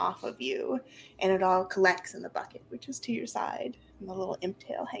sliding off of you, and it all collects in the bucket, which is to your side, and the little imp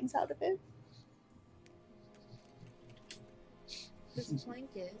tail hangs out of it. This plank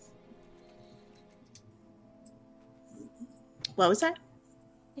is. What was that?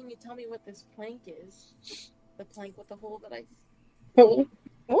 Can you tell me what this plank is? The plank with the hole that I.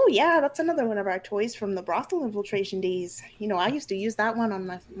 Oh yeah, that's another one of our toys from the brothel infiltration days. I used to use that one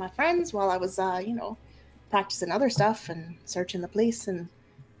on my friends while I was, practicing other stuff and searching the place and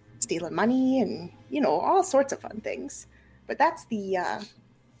stealing money and, all sorts of fun things. But that's the, let's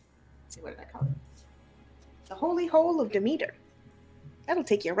see, what did I call it? The Holy Hole of Demeter. That'll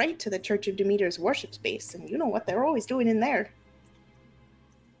take you right to the Church of Demeter's worship space, and you know what they're always doing in there.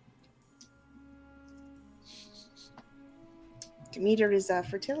 Demeter is a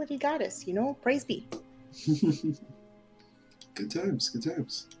fertility goddess, praise be. Good times, good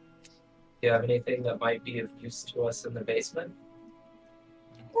times. Do you have anything that might be of use to us in the basement?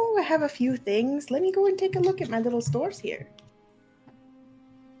 Oh, I have a few things. Let me go and take a look at my little stores here.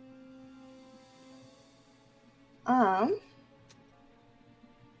 All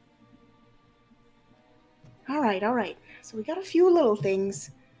right. So we got a few little things.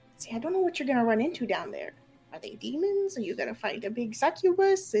 See, I don't know what you're going to run into down there. Are they demons? Are you going to find a big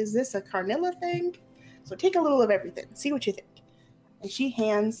succubus? Is this a Carnilla thing? So take a little of everything. See what you think. And she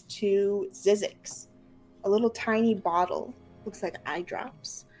hands to Zizix a little tiny bottle. Looks like eye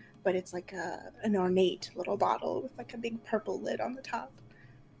drops, but it's like an ornate little bottle with a big purple lid on the top.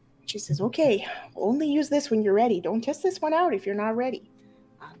 She says, "Okay, only use this when you're ready. Don't test this one out if you're not ready.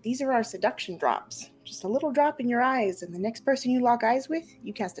 These are our seduction drops. Just a little drop in your eyes, and the next person you lock eyes with,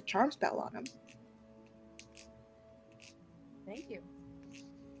 you cast a charm spell on them." Thank you.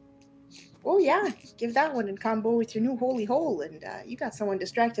 Oh yeah, give that one in combo with your new holy hole, and you got someone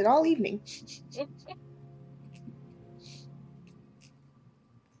distracted all evening.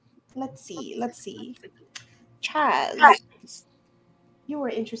 Let's see. Chaz, you were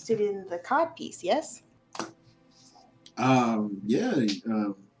interested in the cod piece, yes? Yeah.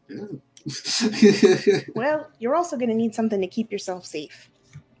 Well, you're also going to need something to keep yourself safe.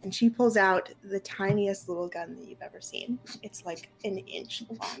 And she pulls out the tiniest little gun that you've ever seen. It's like an inch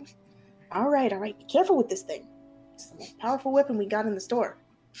long. All right. Be careful with this thing. It's the most powerful weapon we got in the store.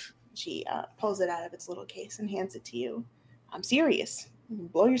 She pulls it out of its little case and hands it to you. I'm serious. You can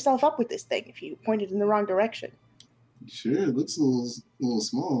blow yourself up with this thing if you point it in the wrong direction. Sure, it looks a little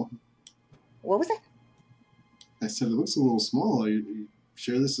small. What was that? I said it looks a little small. Are you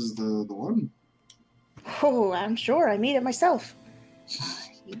sure this is the one? Oh, I'm sure. I made it myself.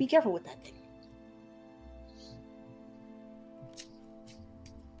 You be careful with that thing.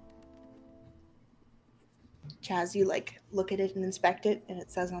 Chaz, you like look at it and inspect it, and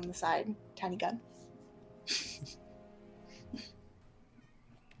it says on the side, tiny gun.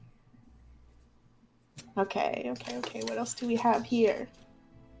 Okay. What else do we have here?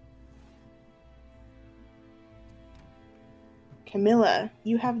 Camilla,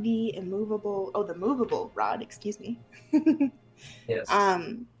 you have the movable rod, excuse me. Yes.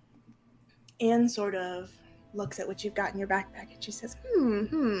 Anne sort of looks at what you've got in your backpack and she says,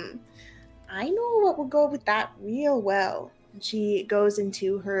 I know what will go with that real well. And she goes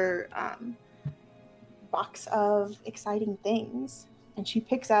into her box of exciting things and she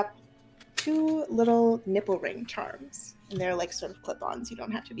picks up 2 little nipple ring charms. And they're like sort of clip-ons. You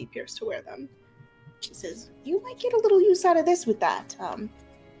don't have to be pierced to wear them. She says, you might get a little use out of this with that.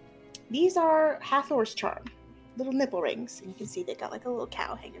 These are Hathor's charm. Little nipple rings. And you can see they got like a little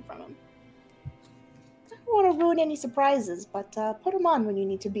cow hanging from them. I don't want to ruin any surprises, but put them on when you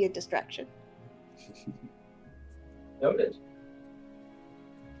need to be a distraction. Noted.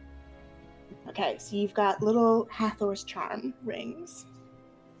 Okay, so you've got little Hathor's charm rings.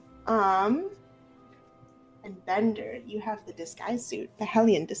 And Bender, you have the disguise suit, the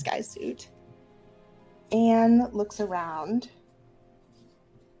Hellion disguise suit. Anne looks around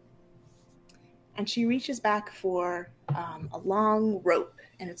and she reaches back for a long rope,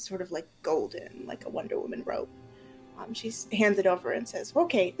 and it's sort of like golden, like a Wonder Woman rope. She hands it over and says,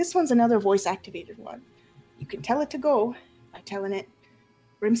 okay, this one's another voice activated one. You can tell it to go by telling it,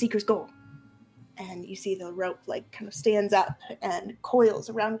 Brimseekers go. And you see the rope like kind of stands up and coils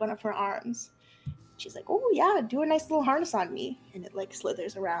around one of her arms. She's like, oh yeah, do a nice little harness on me. And it like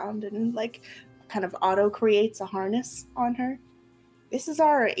slithers around and like kind of auto creates a harness on her. This is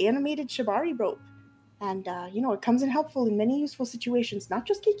our animated shibari rope. And, it comes in helpful in many useful situations, not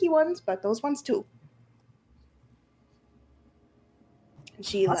just geeky ones, but those ones too. And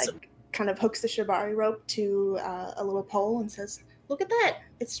she Awesome. like kind of hooks the shibari rope to a little pole and says, look at that,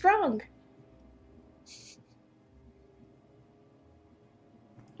 it's strong.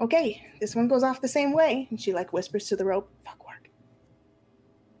 Okay, this one goes off the same way. And she like whispers to the rope, fuck work.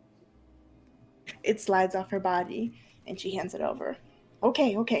 It slides off her body and she hands it over.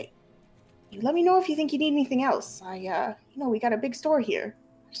 Okay. You let me know if you think you need anything else. We got a big store here.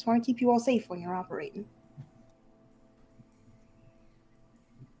 I just want to keep you all safe when you're operating.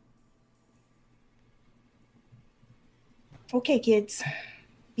 Okay, kids,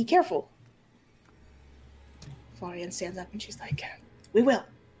 be careful. Florian stands up and she's like, we will.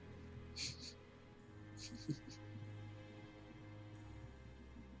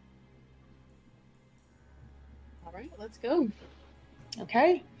 All right, let's go.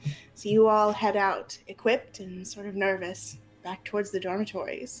 Okay, so you all head out, equipped and sort of nervous, back towards the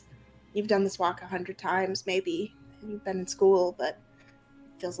dormitories. You've done this walk 100 times, maybe, and you've been in school, but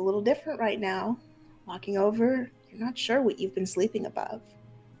it feels a little different right now. Walking over, you're not sure what you've been sleeping above.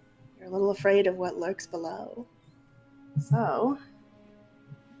 You're a little afraid of what lurks below. So,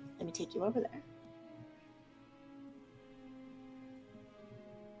 let me take you over there.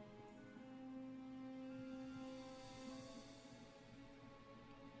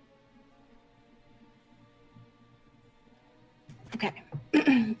 Okay,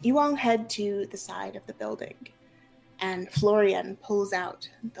 you all head to the side of the building, and Florian pulls out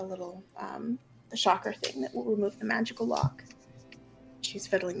the little, the shocker thing that will remove the magical lock. She's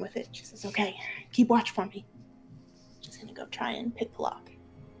fiddling with it. She says, okay, keep watch for me. She's gonna go try and pick the lock.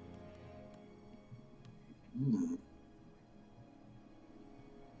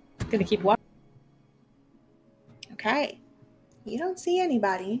 Gonna keep watching. Okay, you don't see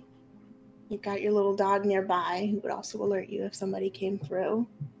anybody. You've got your little dog nearby who would also alert you if somebody came through.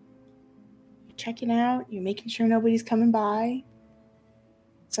 You're checking out, you're making sure nobody's coming by.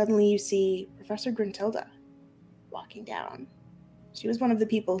 Suddenly you see Professor Gruntilda walking down. She was one of the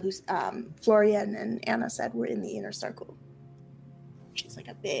people who Florian and Anna said were in the inner circle. She's like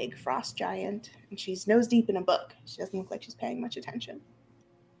a big frost giant, and she's nose deep in a book. She doesn't look like she's paying much attention.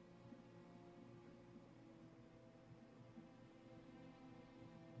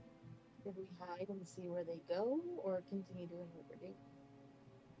 Did we hide and see where they go, or continue doing what we're doing?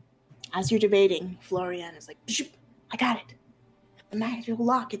 As you're debating, Florian is like, I got it. The magical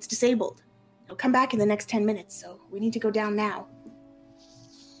lock, it's disabled. It'll come back in the next 10 minutes, so we need to go down now.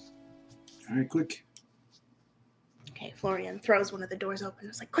 All right, quick. Okay, Florian throws one of the doors open.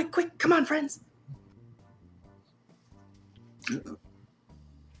 It's like, quick, come on, friends. Uh-oh.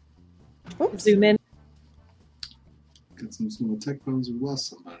 Oops. Zoom in. Got some small tech problems. We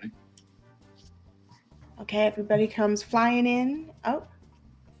lost somebody. Okay, everybody comes flying in. Oh.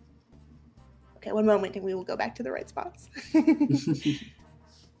 Okay, one moment and we will go back to the right spots.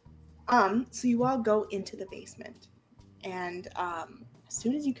 So you all go into the basement, and as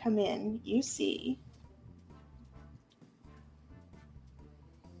soon as you come in, you see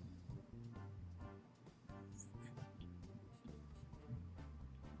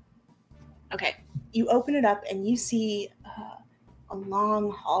you open it up and you see a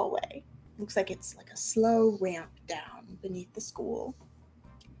long hallway. Looks like it's like a slow ramp down beneath the school.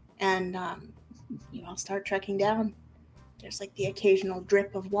 And you all start trekking down. There's like the occasional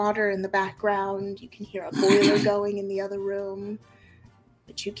drip of water in the background. You can hear a boiler going in the other room.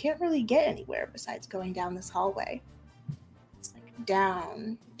 But you can't really get anywhere besides going down this hallway. It's like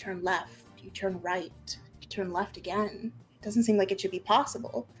down, you turn left, you turn right, you turn left again. It doesn't seem like it should be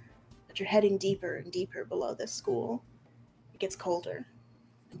possible. But you're heading deeper and deeper below this school. It gets colder.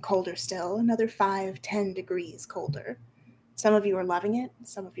 And colder still, another 5-10 degrees colder. Some of you are loving it,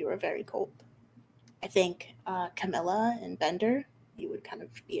 some of you are very cold. I think Camilla and Bender, you would kind of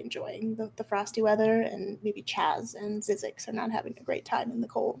be enjoying the frosty weather, and maybe Chaz and Zizix are not having a great time in the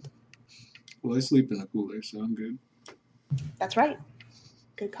cold. Well, I sleep in a cooler, so I'm good. That's right.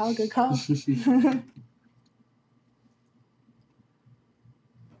 Good call, good call.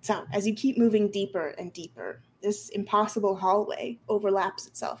 So, as you keep moving deeper and deeper, this impossible hallway overlaps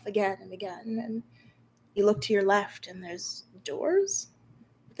itself again and again, and you look to your left and there's doors.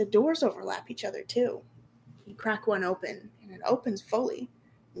 The doors overlap each other too. You crack one open and it opens fully.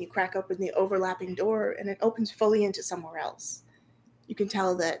 And you crack open the overlapping door and it opens fully into somewhere else. You can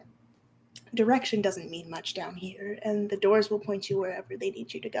tell that direction doesn't mean much down here, and the doors will point you wherever they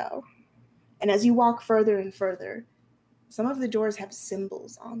need you to go. And as you walk further and further, some of the doors have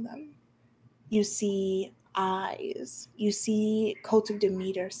symbols on them. You see eyes. You see Cult of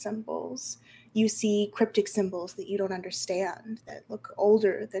Demeter symbols. You see cryptic symbols that you don't understand, that look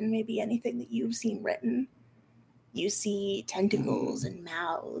older than maybe anything that you've seen written. You see tentacles and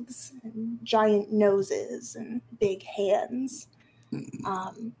mouths and giant noses and big hands.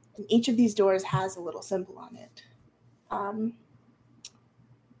 And each of these doors has a little symbol on it.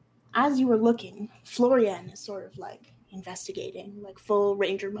 As you were looking, Florian is sort of like investigating, like full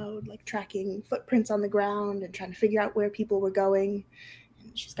ranger mode, like tracking footprints on the ground and trying to figure out where people were going.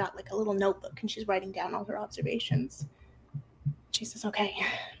 And she's got like a little notebook and she's writing down all her observations. She says, okay,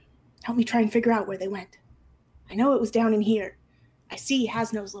 help me try and figure out where they went. I know it was down in here. I see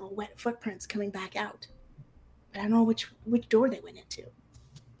Hasno's little wet footprints coming back out. But I don't know which door they went into.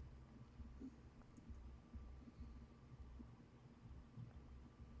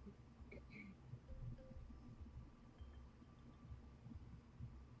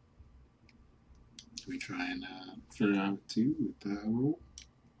 Can we try and figure out too with the roll?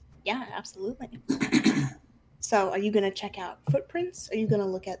 Yeah, absolutely. So are you going to check out footprints? Are you going to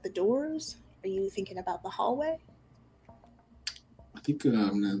look at the doors? Are you thinking about the hallway? I think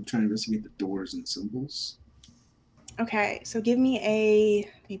I'm going to try and investigate the doors and symbols. Okay, so give me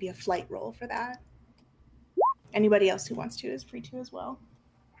maybe a flight roll for that. Anybody else who wants to is free to as well.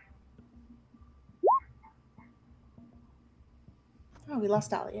 Oh, we lost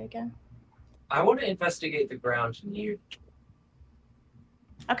Dahlia again. I want to investigate the ground near.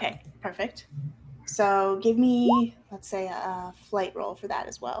 Okay, perfect. So give me, let's say, a flight roll for that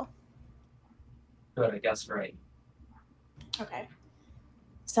as well. Good, I guess right. Okay.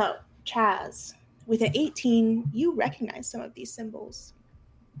 So, Chaz, with an 18, you recognize some of these symbols.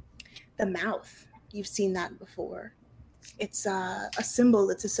 The mouth, you've seen that before. It's a symbol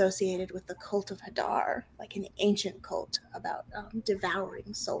that's associated with the cult of Hadar, like an ancient cult about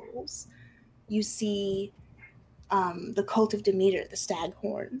devouring souls. You see the cult of Demeter, the stag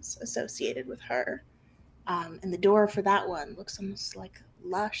horns associated with her. And the door for that one looks almost like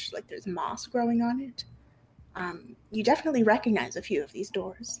lush, like there's moss growing on it. You definitely recognize a few of these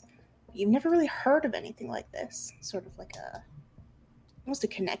doors. You've never really heard of anything like this, sort of like almost a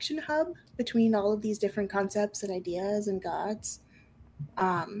connection hub between all of these different concepts and ideas and gods.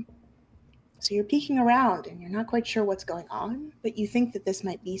 So you're peeking around and you're not quite sure what's going on, but you think that this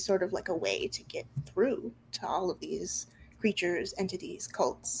might be sort of like a way to get through to all of these creatures, entities,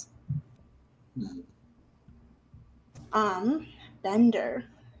 cults. Bender,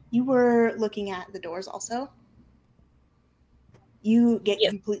 you were looking at the doors also. You get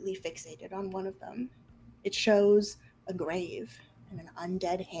completely fixated on one of them. It shows a grave and an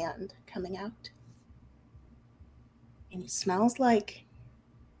undead hand coming out. And it smells like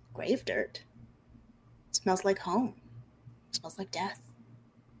grave dirt. It smells like home. It smells like death.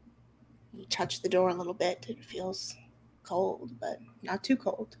 You touch the door a little bit. It feels cold, but not too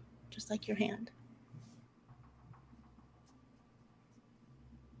cold, just like your hand.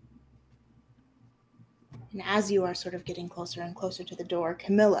 And as you are sort of getting closer and closer to the door,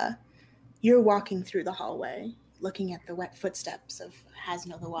 Camilla, You're walking through the hallway, looking at the wet footsteps of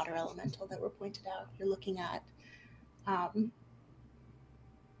Hasno, the water elemental that were pointed out. You're looking at, what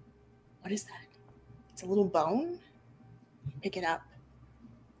is that? It's a little bone. You pick it up.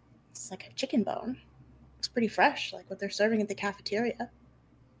 It's like a chicken bone. Looks pretty fresh, like what they're serving at the cafeteria.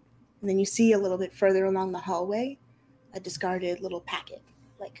 And then you see a little bit further along the hallway, a discarded little packet,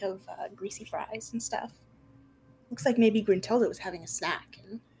 like of greasy fries and stuff. Looks like maybe Grintilda was having a snack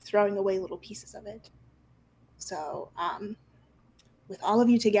and throwing away little pieces of it. So, with all of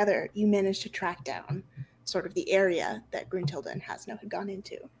you together, you managed to track down sort of the area that Grintilda and Hasno had gone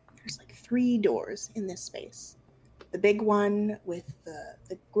into. There's like 3 doors in this space. The big one with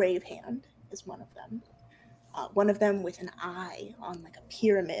the grave hand is one of them. One of them with an eye on like a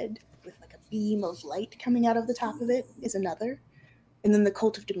pyramid with like a beam of light coming out of the top of it is another. And then the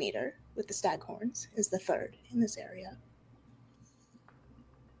cult of Demeter with the stag horns is the third in this area.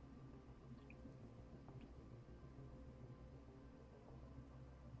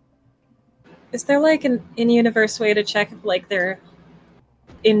 Is there like an in-universe way to check if like they're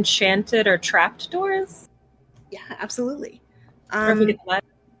enchanted or trapped doors? Yeah, absolutely. Or if we get that?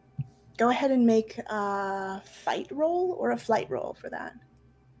 Go ahead and make a fight roll or a flight roll for that.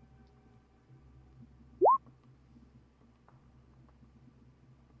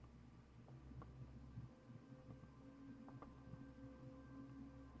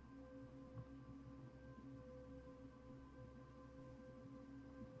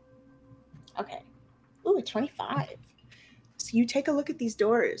 Okay. Ooh, a 25. So you take a look at these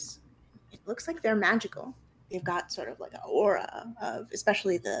doors. It looks like they're magical. They've got sort of like an aura of,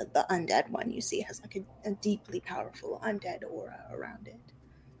 especially the undead one you see has like a deeply powerful undead aura around it.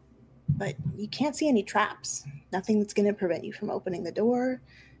 But you can't see any traps. Nothing that's going to prevent you from opening the door.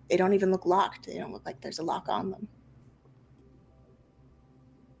 They don't even look locked. They don't look like there's a lock on them.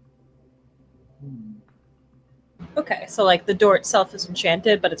 Okay, so like the door itself is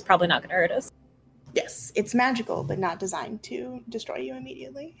enchanted, but it's probably not going to hurt us. Yes, it's magical, but not designed to destroy you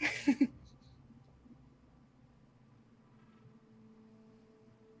immediately.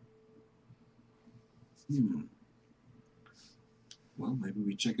 Well, maybe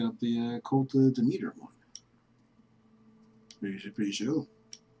we check out the cult of Demeter one. Pretty sure.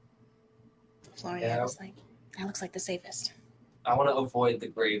 Florian is like, that looks like the safest. I want to avoid the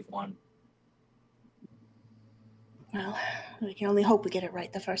grave one. Well, we can only hope we get it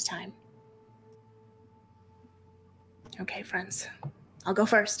right the first time. Okay, friends. I'll go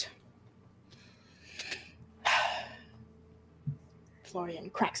first. Florian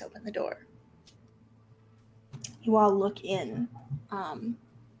cracks open the door. You all look in.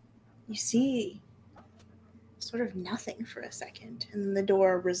 You see sort of nothing for a second, and then the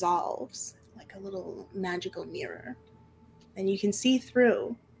door resolves like a little magical mirror. And you can see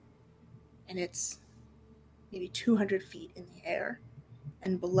through, and it's maybe 200 feet in the air.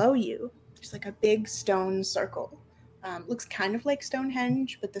 And below you, there's like a big stone circle. Looks kind of like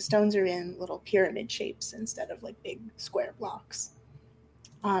Stonehenge, but the stones are in little pyramid shapes instead of like big square blocks.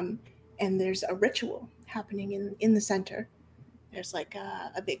 And there's a ritual happening in the center. There's like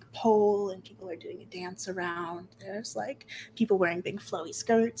a big pole and people are doing a dance around. There's like people wearing big flowy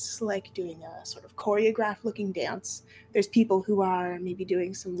skirts, like doing a sort of choreographed looking dance. There's people who are maybe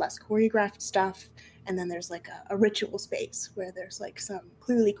doing some less choreographed stuff. And then there's like a ritual space where there's like some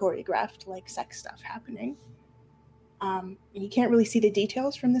clearly choreographed like sex stuff happening. And you can't really see the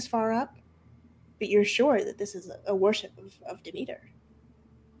details from this far up, but you're sure that this is a worship of Demeter.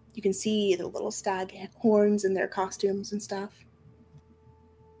 You can see the little stag horns in their costumes and stuff.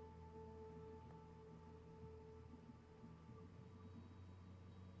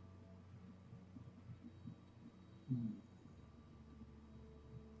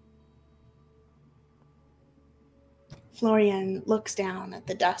 Florian looks down at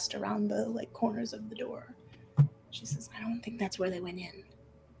the dust around the like corners of the door. She says, I don't think that's where they went in.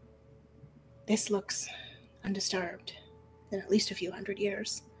 This looks undisturbed in at least a few hundred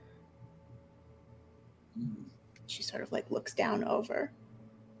years. She sort of like looks down over.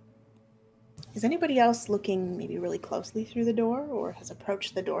 Is anybody else looking maybe really closely through the door or has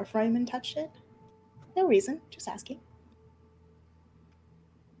approached the door frame and touched it? No reason, just asking.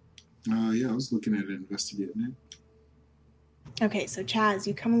 Yeah, I was looking at it, investigating it. Okay, so Chaz,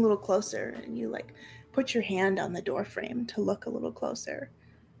 you come a little closer and you like put your hand on the door frame to look a little closer.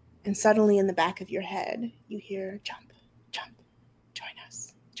 And suddenly in the back of your head, you hear jump, jump, join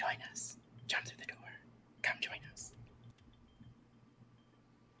us, jump through the door, come join us.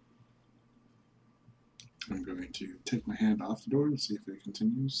 I'm going to take my hand off the door and see if it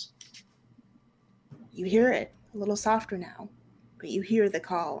continues. You hear it a little softer now, but you hear the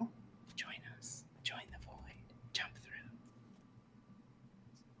call, join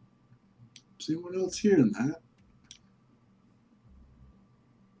Is anyone else hearing that?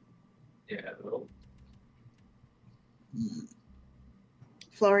 Yeah, well,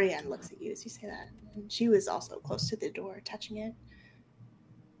 Florian looks at you as you say that, and she was also close to the door, touching it.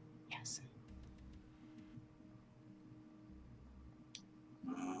 Yes.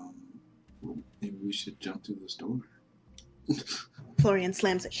 Well, maybe we should jump through this door. Florian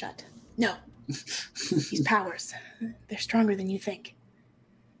slams it shut. No. These powers, they're stronger than you think.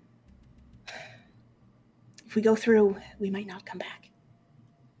 If we go through, we might not come back.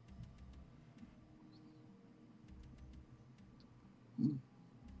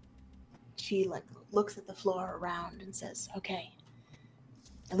 She looks at the floor around and says, okay,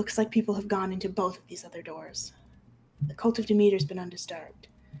 it looks like people have gone into both of these other doors. The cult of Demeter's been undisturbed.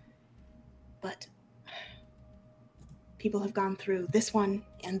 But people have gone through this one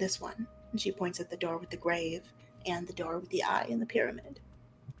and this one. And she points at the door with the grave and the door with the eye and the pyramid.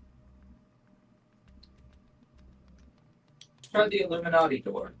 try the Illuminati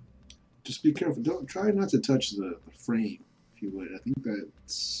door. Just be careful. Don't try not to touch the frame, if you would. I think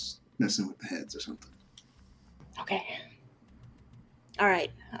that's messing with the heads or something. Okay. All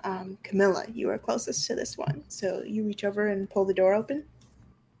right. Camilla, you are closest to this one. So you reach over and pull the door open?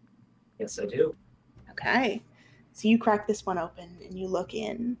 Yes, I do. Okay. So you crack this one open and you look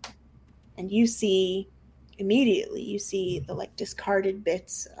in and you see the discarded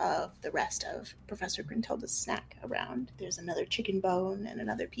bits of the rest of Professor Grintilda's snack around. There's another chicken bone and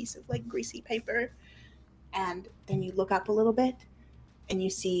another piece of greasy paper. And then you look up a little bit and you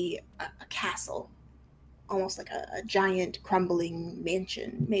see a castle, almost like a giant crumbling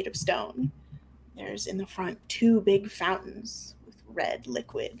mansion made of stone. There's in the front 2 big fountains with red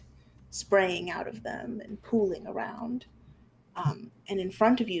liquid spraying out of them and pooling around. And in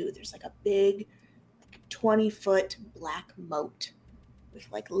front of you, there's a big 20-foot black moat with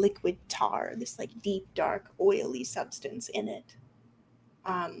liquid tar, this deep, dark, oily substance in it.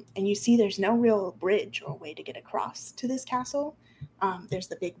 And you see there's no real bridge or way to get across to this castle. There's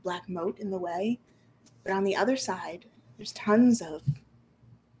the big black moat in the way. But on the other side, there's tons of,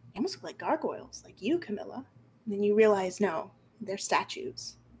 they almost look like gargoyles, like you, Camilla. And then you realize, no, they're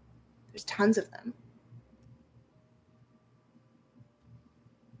statues. There's tons of them.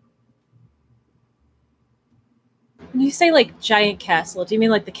 When you say giant castle, do you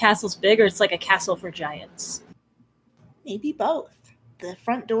mean the castle's big or it's a castle for giants? Maybe both. The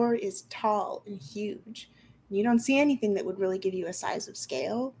front door is tall and huge. You don't see anything that would really give you a size of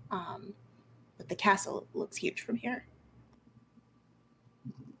scale, but the castle looks huge from here.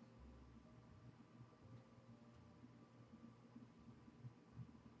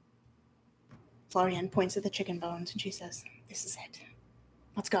 Florian points at the chicken bones and she says, "This is it.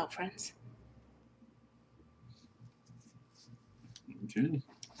 Let's go, friends." Okay.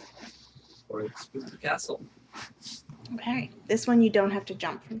 Or the spooky castle. Okay. This one you don't have to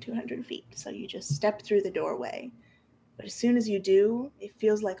jump from 200 feet, so you just step through the doorway. But as soon as you do, it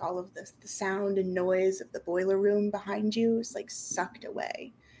feels like all of the sound and noise of the boiler room behind you is sucked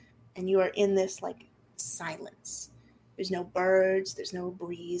away. And you are in this silence. There's no birds, there's no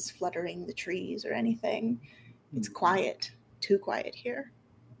breeze fluttering the trees or anything. It's quiet, too quiet here.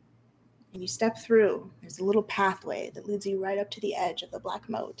 And you step through. There's a little pathway that leads you right up to the edge of the black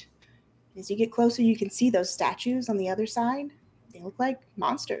moat. And as you get closer, you can see those statues on the other side. They look like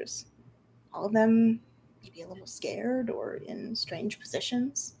monsters. All of them maybe a little scared or in strange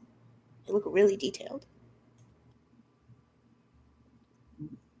positions. They look really detailed.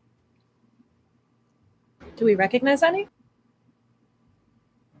 Do we recognize any?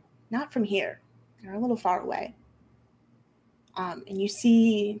 Not from here. They're a little far away. And you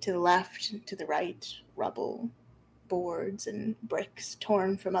see to the left, to the right, rubble, boards and bricks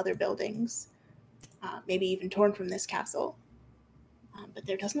torn from other buildings, maybe even torn from this castle. But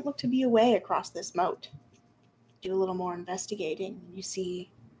there doesn't look to be a way across this moat. Do a little more investigating, and you see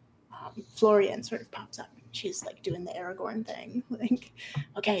Florian sort of pops up. She's doing the Aragorn thing.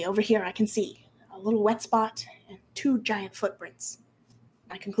 Okay, over here I can see a little wet spot and 2 giant footprints.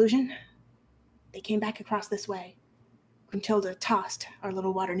 My conclusion? They came back across this way. Grintilda tossed our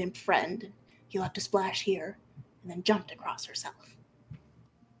little water nymph friend, and he left a splash here, and then jumped across herself.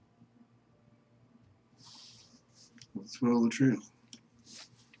 Let's follow the trail.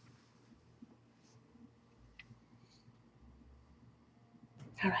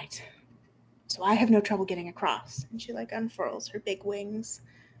 All right. So I have no trouble getting across. And she unfurls her big wings.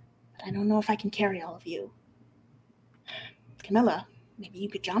 But I don't know if I can carry all of you. Camilla, maybe you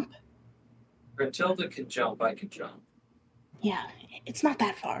could jump? Grintilda can jump, I can jump. Yeah, it's not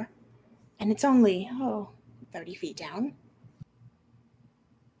that far. And it's only, 30 feet down.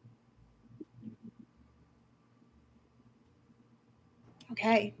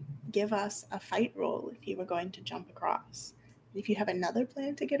 Okay, give us a fight roll if you were going to jump across. If you have another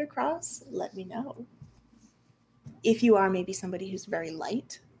plan to get across, let me know. If you are maybe somebody who's very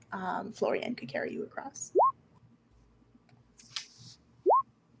light, Florian could carry you across.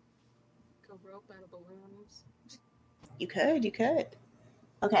 Go rope out of balloons. You could.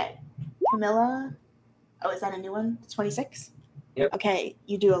 Okay, Camilla. Oh, is that a new one? It's 26? Yep. Okay,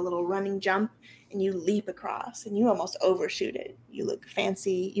 you do a little running jump and you leap across and you almost overshoot it. You look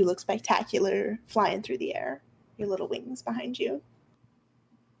fancy, you look spectacular, flying through the air. Your little wings behind you.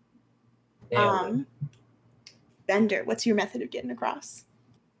 Nailed it. Bender, what's your method of getting across?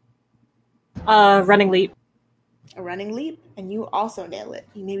 Running leap. A running leap, and you also nail it.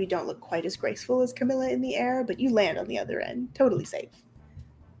 You maybe don't look quite as graceful as Camilla in the air, but you land on the other end. Totally safe.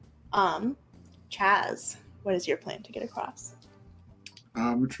 Chaz, what is your plan to get across?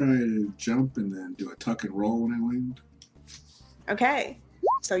 I'm going to try to jump and then do a tuck and roll when I land. Okay,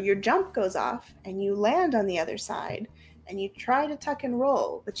 so your jump goes off, and you land on the other side, and you try to tuck and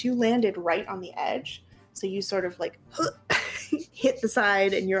roll, but you landed right on the edge, so you sort of like hit the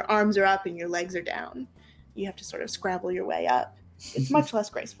side, and your arms are up and your legs are down. You have to sort of scrabble your way up. It's much less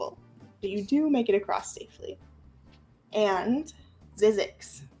graceful, but you do make it across safely. And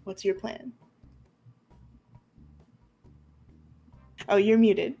Zizix, what's your plan? Oh, you're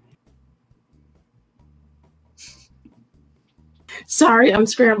muted. Sorry, I'm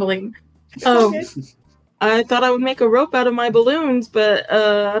scrambling. It's all good. I thought I would make a rope out of my balloons, but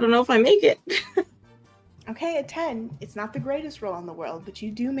I don't know if I make it. Okay, a 10. It's not the greatest roll in the world, but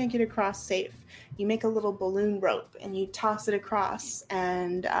you do make it across safe. You make a little balloon rope, and you toss it across,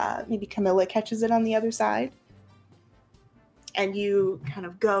 and maybe Camilla catches it on the other side. And you kind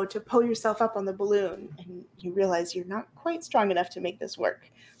of go to pull yourself up on the balloon, and you realize you're not quite strong enough to make this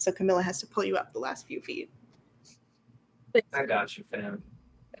work. So Camilla has to pull you up the last few feet. I got you, fam.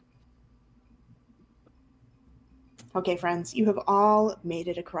 Okay, friends, you have all made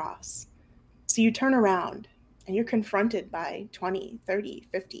it across. So you turn around, and you're confronted by 20, 30,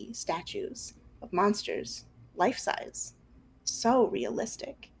 50 statues of monsters, life-size. So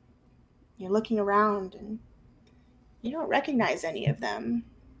realistic. You're looking around, and you don't recognize any of them.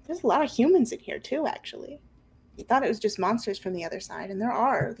 There's a lot of humans in here, too, actually. You thought it was just monsters from the other side, and there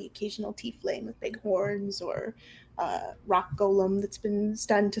are the occasional tiefling with big horns or rock golem that's been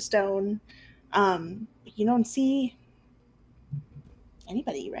stunned to stone. You don't see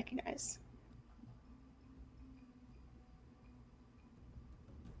anybody you recognize.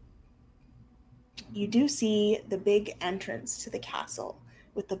 You do see the big entrance to the castle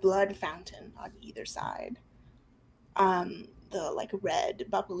with the blood fountain on either side. The like red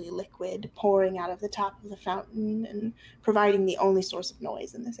bubbly liquid pouring out of the top of the fountain and providing the only source of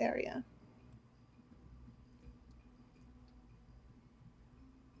noise in this area.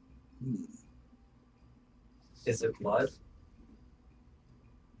 Is it blood?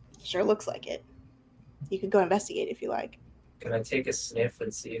 Sure looks like it. You could go investigate if you like. Can I take a sniff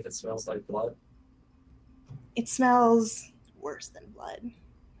and see if it smells like blood? It smells worse than blood.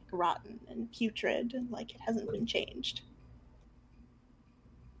 Like rotten and putrid, and like it hasn't been changed.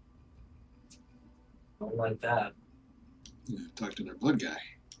 Don't like that. Yeah, talk to their blood guy.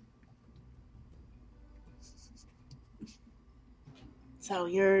 So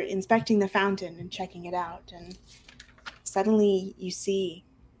you're inspecting the fountain and checking it out, and suddenly you see,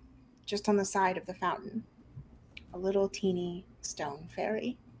 just on the side of the fountain, a little teeny stone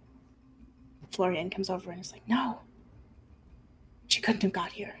fairy. Florian comes over and is like, no, she couldn't have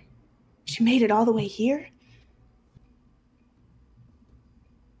got here. She made it all the way here?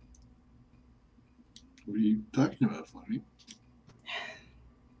 What are you talking about, Florian?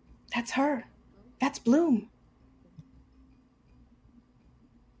 That's her. That's Bloom.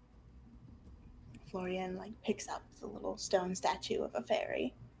 Florian picks up the little stone statue of a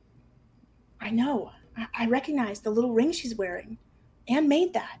fairy. I know. I recognize the little ring she's wearing. Anne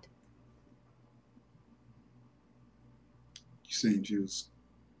made that. You saying she was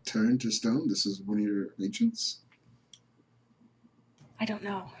turned to stone? This is one of your ancients? I don't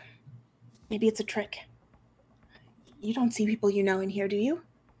know. Maybe it's a trick. You don't see people you know in here, do you?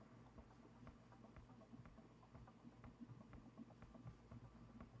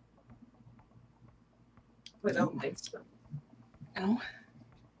 I don't think so. No?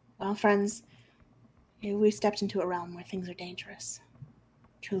 Well, friends, we've stepped into a realm where things are dangerous.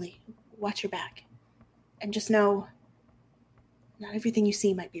 Truly, watch your back. And just know, not everything you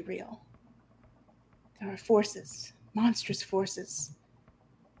see might be real. There are forces, monstrous forces,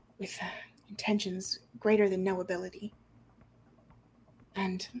 with intentions greater than knowability.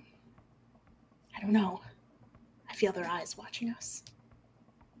 And I don't know. I feel their eyes watching us.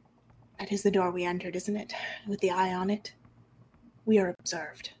 That is the door we entered, isn't it? With the eye on it. We are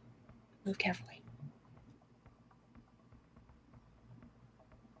observed. Move carefully.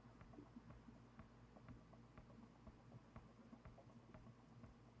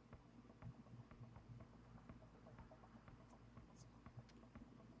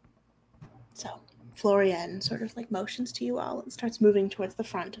 So, Florian sort of like motions to you all and starts moving towards the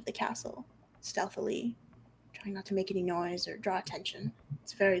front of the castle, stealthily, trying not to make any noise or draw attention.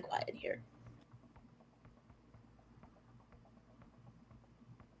 It's very quiet here.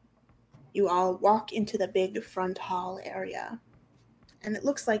 You all walk into the big front hall area, and it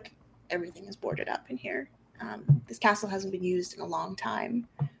looks like everything is boarded up in here. This castle hasn't been used in a long time,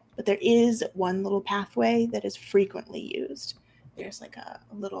 but there is one little pathway that is frequently used. There's like a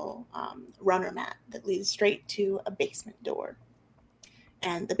little runner mat that leads straight to a basement door.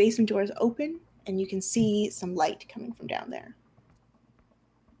 And the basement door is open, and you can see some light coming from down there.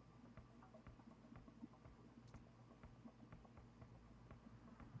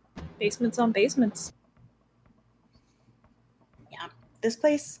 Basements on basements. Yeah, this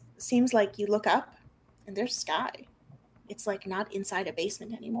place seems like you look up, and there's sky. It's like not inside a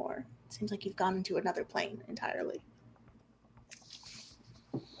basement anymore. It seems like you've gone into another plane entirely.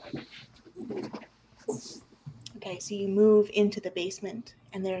 Okay, so you move into the basement,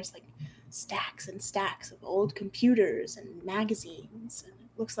 and there's like stacks and stacks of old computers and magazines, and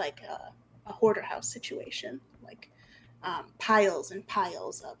it looks like a hoarder house situation, like piles and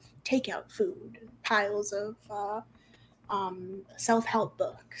piles of takeout food, and piles of self-help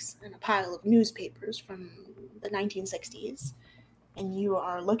books, and a pile of newspapers from the 1960s. And you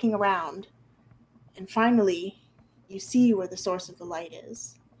are looking around, and finally you see where the source of the light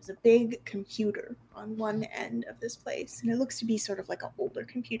is. There's a big computer on one end of this place, and it looks to be sort of like an older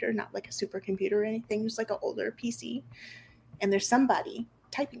computer, not like a supercomputer or anything, just like an older PC. And there's somebody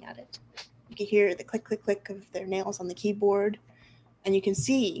typing at it. You can hear the click, click, click of their nails on the keyboard, and you can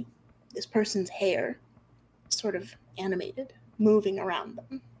see this person's hair sort of animated, moving around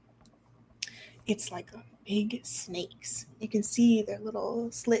them. It's like big snakes. You can see their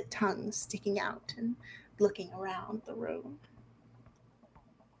little slit tongues sticking out and looking around the room.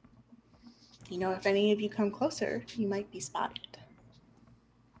 You know, if any of you come closer, you might be spotted.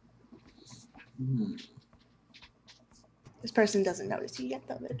 This person doesn't notice you yet,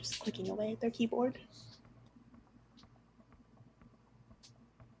 though. They're just clicking away at their keyboard.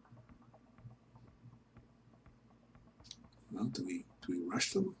 Well, do we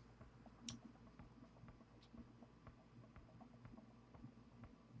rush them?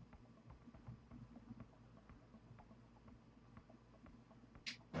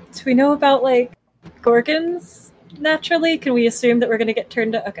 Do we know about, like, gorgons, naturally? Can we assume that we're going to get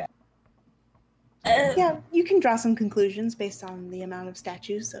turned to... Okay. Yeah, you can draw some conclusions based on the amount of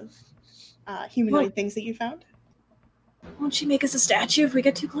statues of humanoid things that you found. Won't she make us a statue if we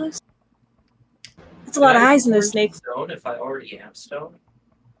get too close? That's a lot of eyes in those snakes. Stone if I already am stone?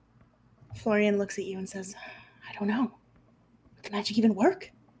 Florian looks at you and says, I don't know. Would the magic even work?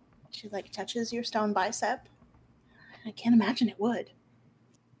 She, like, touches your stone bicep. I can't imagine it would.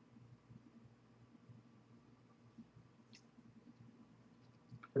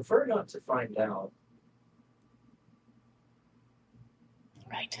 Prefer not to find out.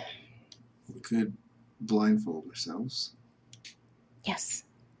 Right. We could blindfold ourselves. Yes.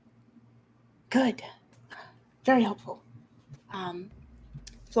 Good. Very helpful.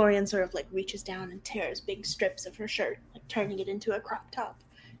 Florian sort of like reaches down and tears big strips of her shirt, like turning it into a crop top,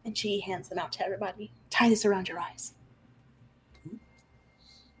 and she hands them out to everybody. Tie this around your eyes.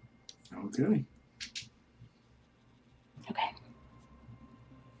 Okay. Okay.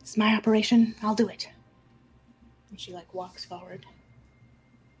 It's my operation. I'll do it. And she like walks forward.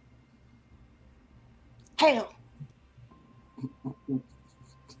 Hail!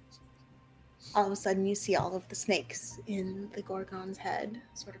 All of a sudden you see all of the snakes in the Gorgon's head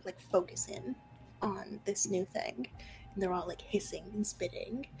sort of like focus in on this new thing. And they're all like hissing and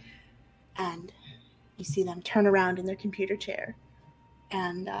spitting. And you see them turn around in their computer chair.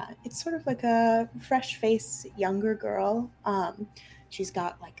 And it's sort of like a fresh face, younger girl. She's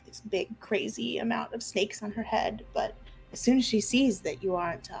got like this big, crazy amount of snakes on her head. But as soon as she sees that you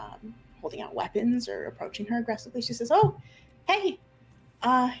aren't holding out weapons or approaching her aggressively, she says, "Oh, hey,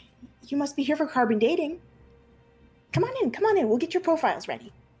 you must be here for carbon dating. Come on in. We'll get your profiles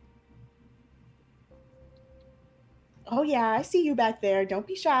ready." "Oh yeah, I see you back there. Don't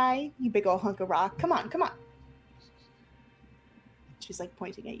be shy, you big old hunk of rock. Come on. She's like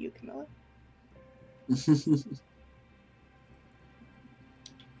pointing at you, Camilla.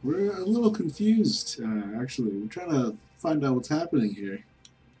 We're a little confused, actually. We're trying to find out what's happening here.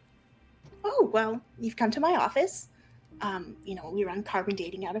 well, you've come to my office. We run carbon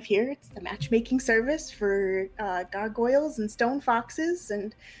dating out of here. It's the matchmaking service for gargoyles and stone foxes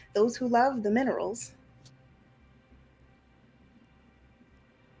and those who love the minerals.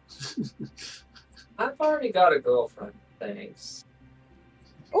 I've already got a girlfriend, thanks.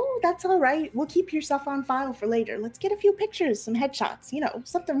 Oh, that's all right. We'll keep your stuff on file for later. Let's get a few pictures, some headshots,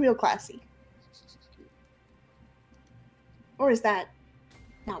 something real classy. Or is that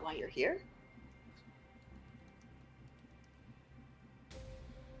not why you're here?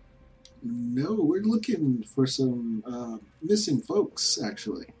 No, we're looking for some missing folks,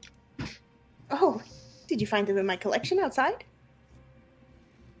 actually. Oh, did you find them in my collection outside?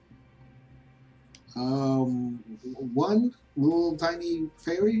 One little tiny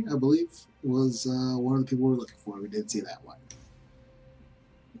fairy, I believe, was one of the people we're looking for. We did see that one.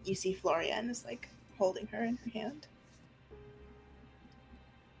 You see Florian is holding her in her hand.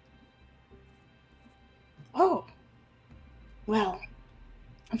 Oh, well,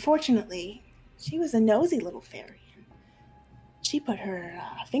 unfortunately, she was a nosy little fairy. And she put her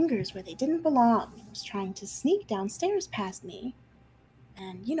fingers where they didn't belong and was trying to sneak downstairs past me.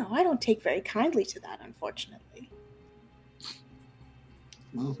 And, I don't take very kindly to that, unfortunately.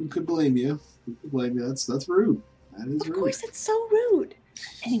 Well, who could blame you? Who could blame you? That's rude. That is rude. Of course, it's so rude.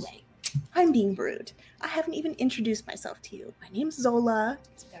 Anyway, I'm being rude. I haven't even introduced myself to you. My name's Zola.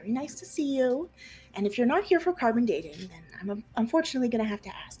 It's very nice to see you. And if you're not here for carbon dating, then I'm unfortunately going to have to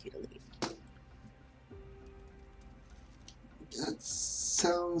ask you to leave. That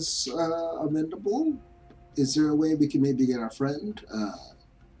sounds amendable. Is there a way we can maybe get our friend,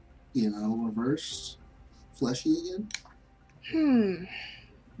 reversed, fleshy again?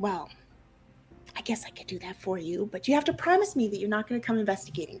 Well, I guess I could do that for you, but you have to promise me that you're not going to come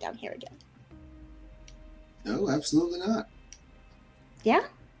investigating down here again. No, absolutely not. Yeah?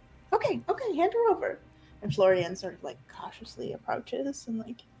 Okay, hand her over. And Florian sort of cautiously approaches and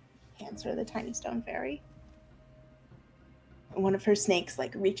hands her the tiny stone fairy. And one of her snakes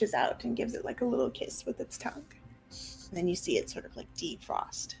reaches out and gives it a little kiss with its tongue. And then you see it sort of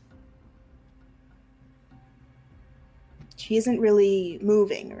defrost. She isn't really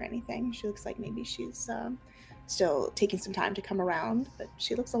moving or anything. She looks like maybe she's still taking some time to come around, but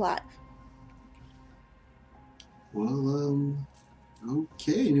she looks alive. Well,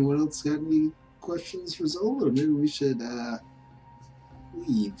 okay. Anyone else got any questions for Zola? Or maybe we should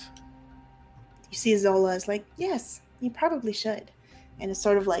leave. You see Zola is yes, you probably should. And is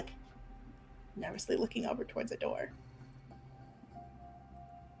sort of nervously looking over towards a door.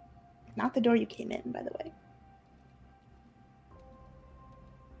 Not the door you came in, by the way.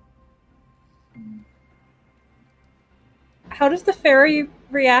 How does the fairy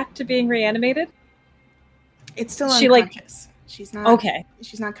react to being reanimated? It's still unconscious. She's not okay.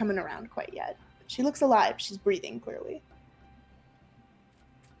 She's not coming around quite yet. She looks alive. She's breathing clearly.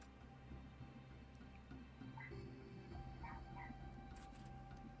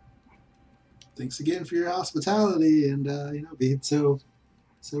 Thanks again for your hospitality and being so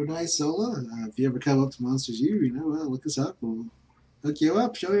nice, Zola. If you ever come up to Monsters U, look us up. We'll hook you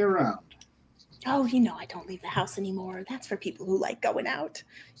up, show you around. Oh, I don't leave the house anymore. That's for people who like going out.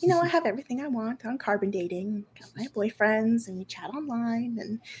 I have everything I want on carbon dating. Got my boyfriends, and we chat online.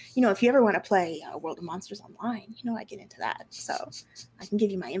 And, if you ever want to play World of Monsters online, I get into that. So I can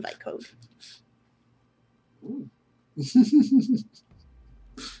give you my invite code.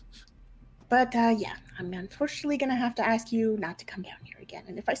 But, yeah, I'm unfortunately going to have to ask you not to come down here again.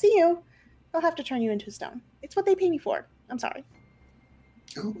 And if I see you, I'll have to turn you into a stone. It's what they pay me for. I'm sorry.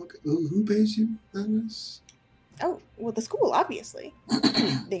 Oh, okay. Who pays you on this? Oh, well, the school, obviously.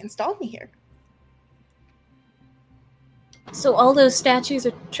 They installed me here. So all those statues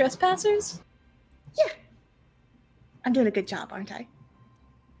are trespassers? Yeah. I'm doing a good job, aren't I?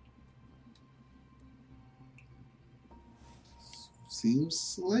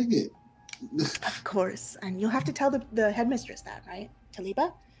 Seems like it. Of course. And you'll have to tell the headmistress that, right?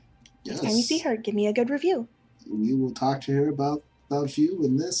 Taliba? Yes. Next time you see her, give me a good review. We will talk to her about you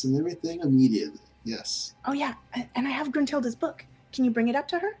and this and everything immediately. Yes. Oh, yeah. And I have Gruntilda's book. Can you bring it up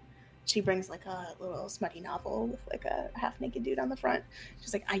to her? She brings a little smutty novel with a half-naked dude on the front.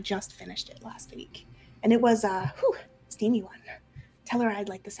 She's I just finished it last week. And it was steamy one. Tell her I'd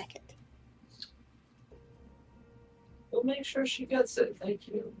like the second. We'll make sure she gets it. Thank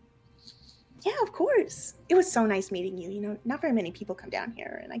you. Yeah, of course. It was so nice meeting you. Not very many people come down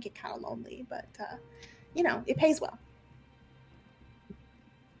here, and I get kind of lonely, but, it pays well.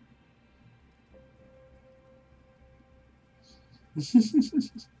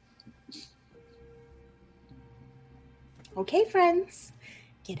 Okay, friends.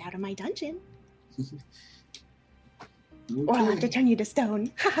 Get out of my dungeon. Or I'll have to Okay. turn you to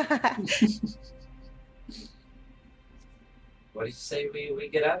stone. What do you say we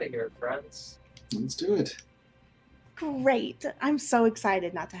get out of here, friends? Let's do it. Great. I'm so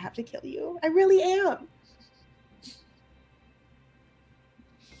excited not to have to kill you. I really am.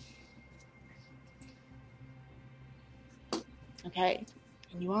 Okay.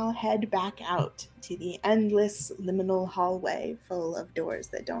 And you all head back out to the endless liminal hallway full of doors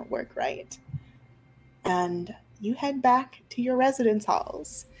that don't work right. And you head back to your residence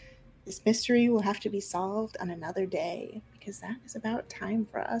halls. This mystery will have to be solved on another day, because that is about time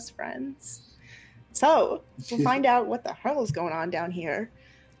for us, friends. So, we'll find out what the hell is going on down here.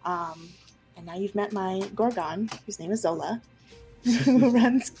 And now you've met my Gorgon, whose name is Zola, who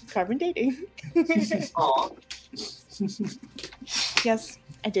runs Carbon Dating. Aw. Yes,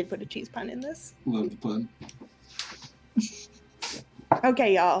 I did put a cheese pun in this. Love the pun.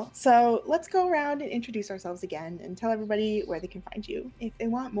 Okay, y'all. So let's go around and introduce ourselves again and tell everybody where they can find you if they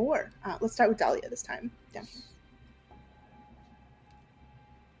want more. Let's start with Dahlia this time. Down here.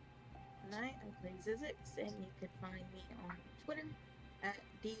 Night, I play Zizix, and you can find me on Twitter at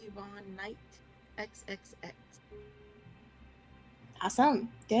Von Knight XXX. Awesome.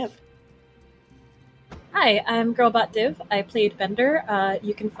 Div. Hi, I'm Girlbot Div. I played Bender.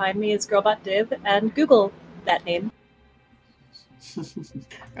 You can find me as Girlbot Div and Google that name.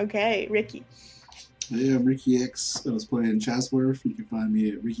 Okay, Ricky. Hey, I'm RickyxxRails. I was playing Chatsworth. You can find me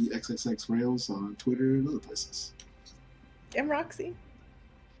at RickyxxRails on Twitter and other places. And Roxxie.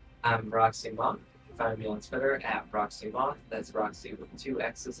 I'm Roxxie Moth. You can find me on Twitter at Roxxie Moth. That's Roxxie with 2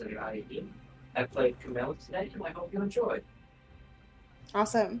 X's and an IE. I played Camille today, and I hope you enjoyed.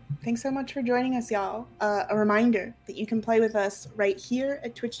 Awesome. Thanks so much for joining us, y'all. A reminder that you can play with us right here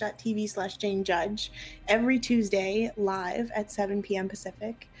at twitch.tv/JaneJudge every Tuesday live at 7 p.m.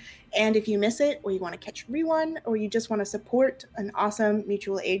 Pacific. And if you miss it, or you want to catch a rerun, or you just want to support an awesome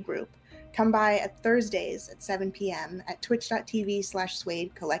mutual aid group, come by at Thursdays at 7 p.m. at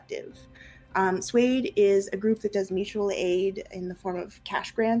twitch.tv/Suede Collective. Suede is a group that does mutual aid in the form of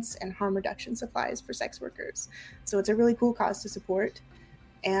cash grants and harm reduction supplies for sex workers. So it's a really cool cause to support.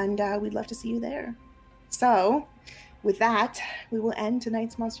 And we'd love to see you there. So, with that, we will end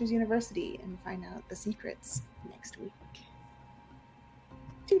tonight's Monsters University and find out the secrets next week.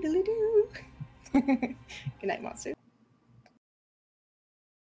 Toodaloo-doo. Good night, Monsters.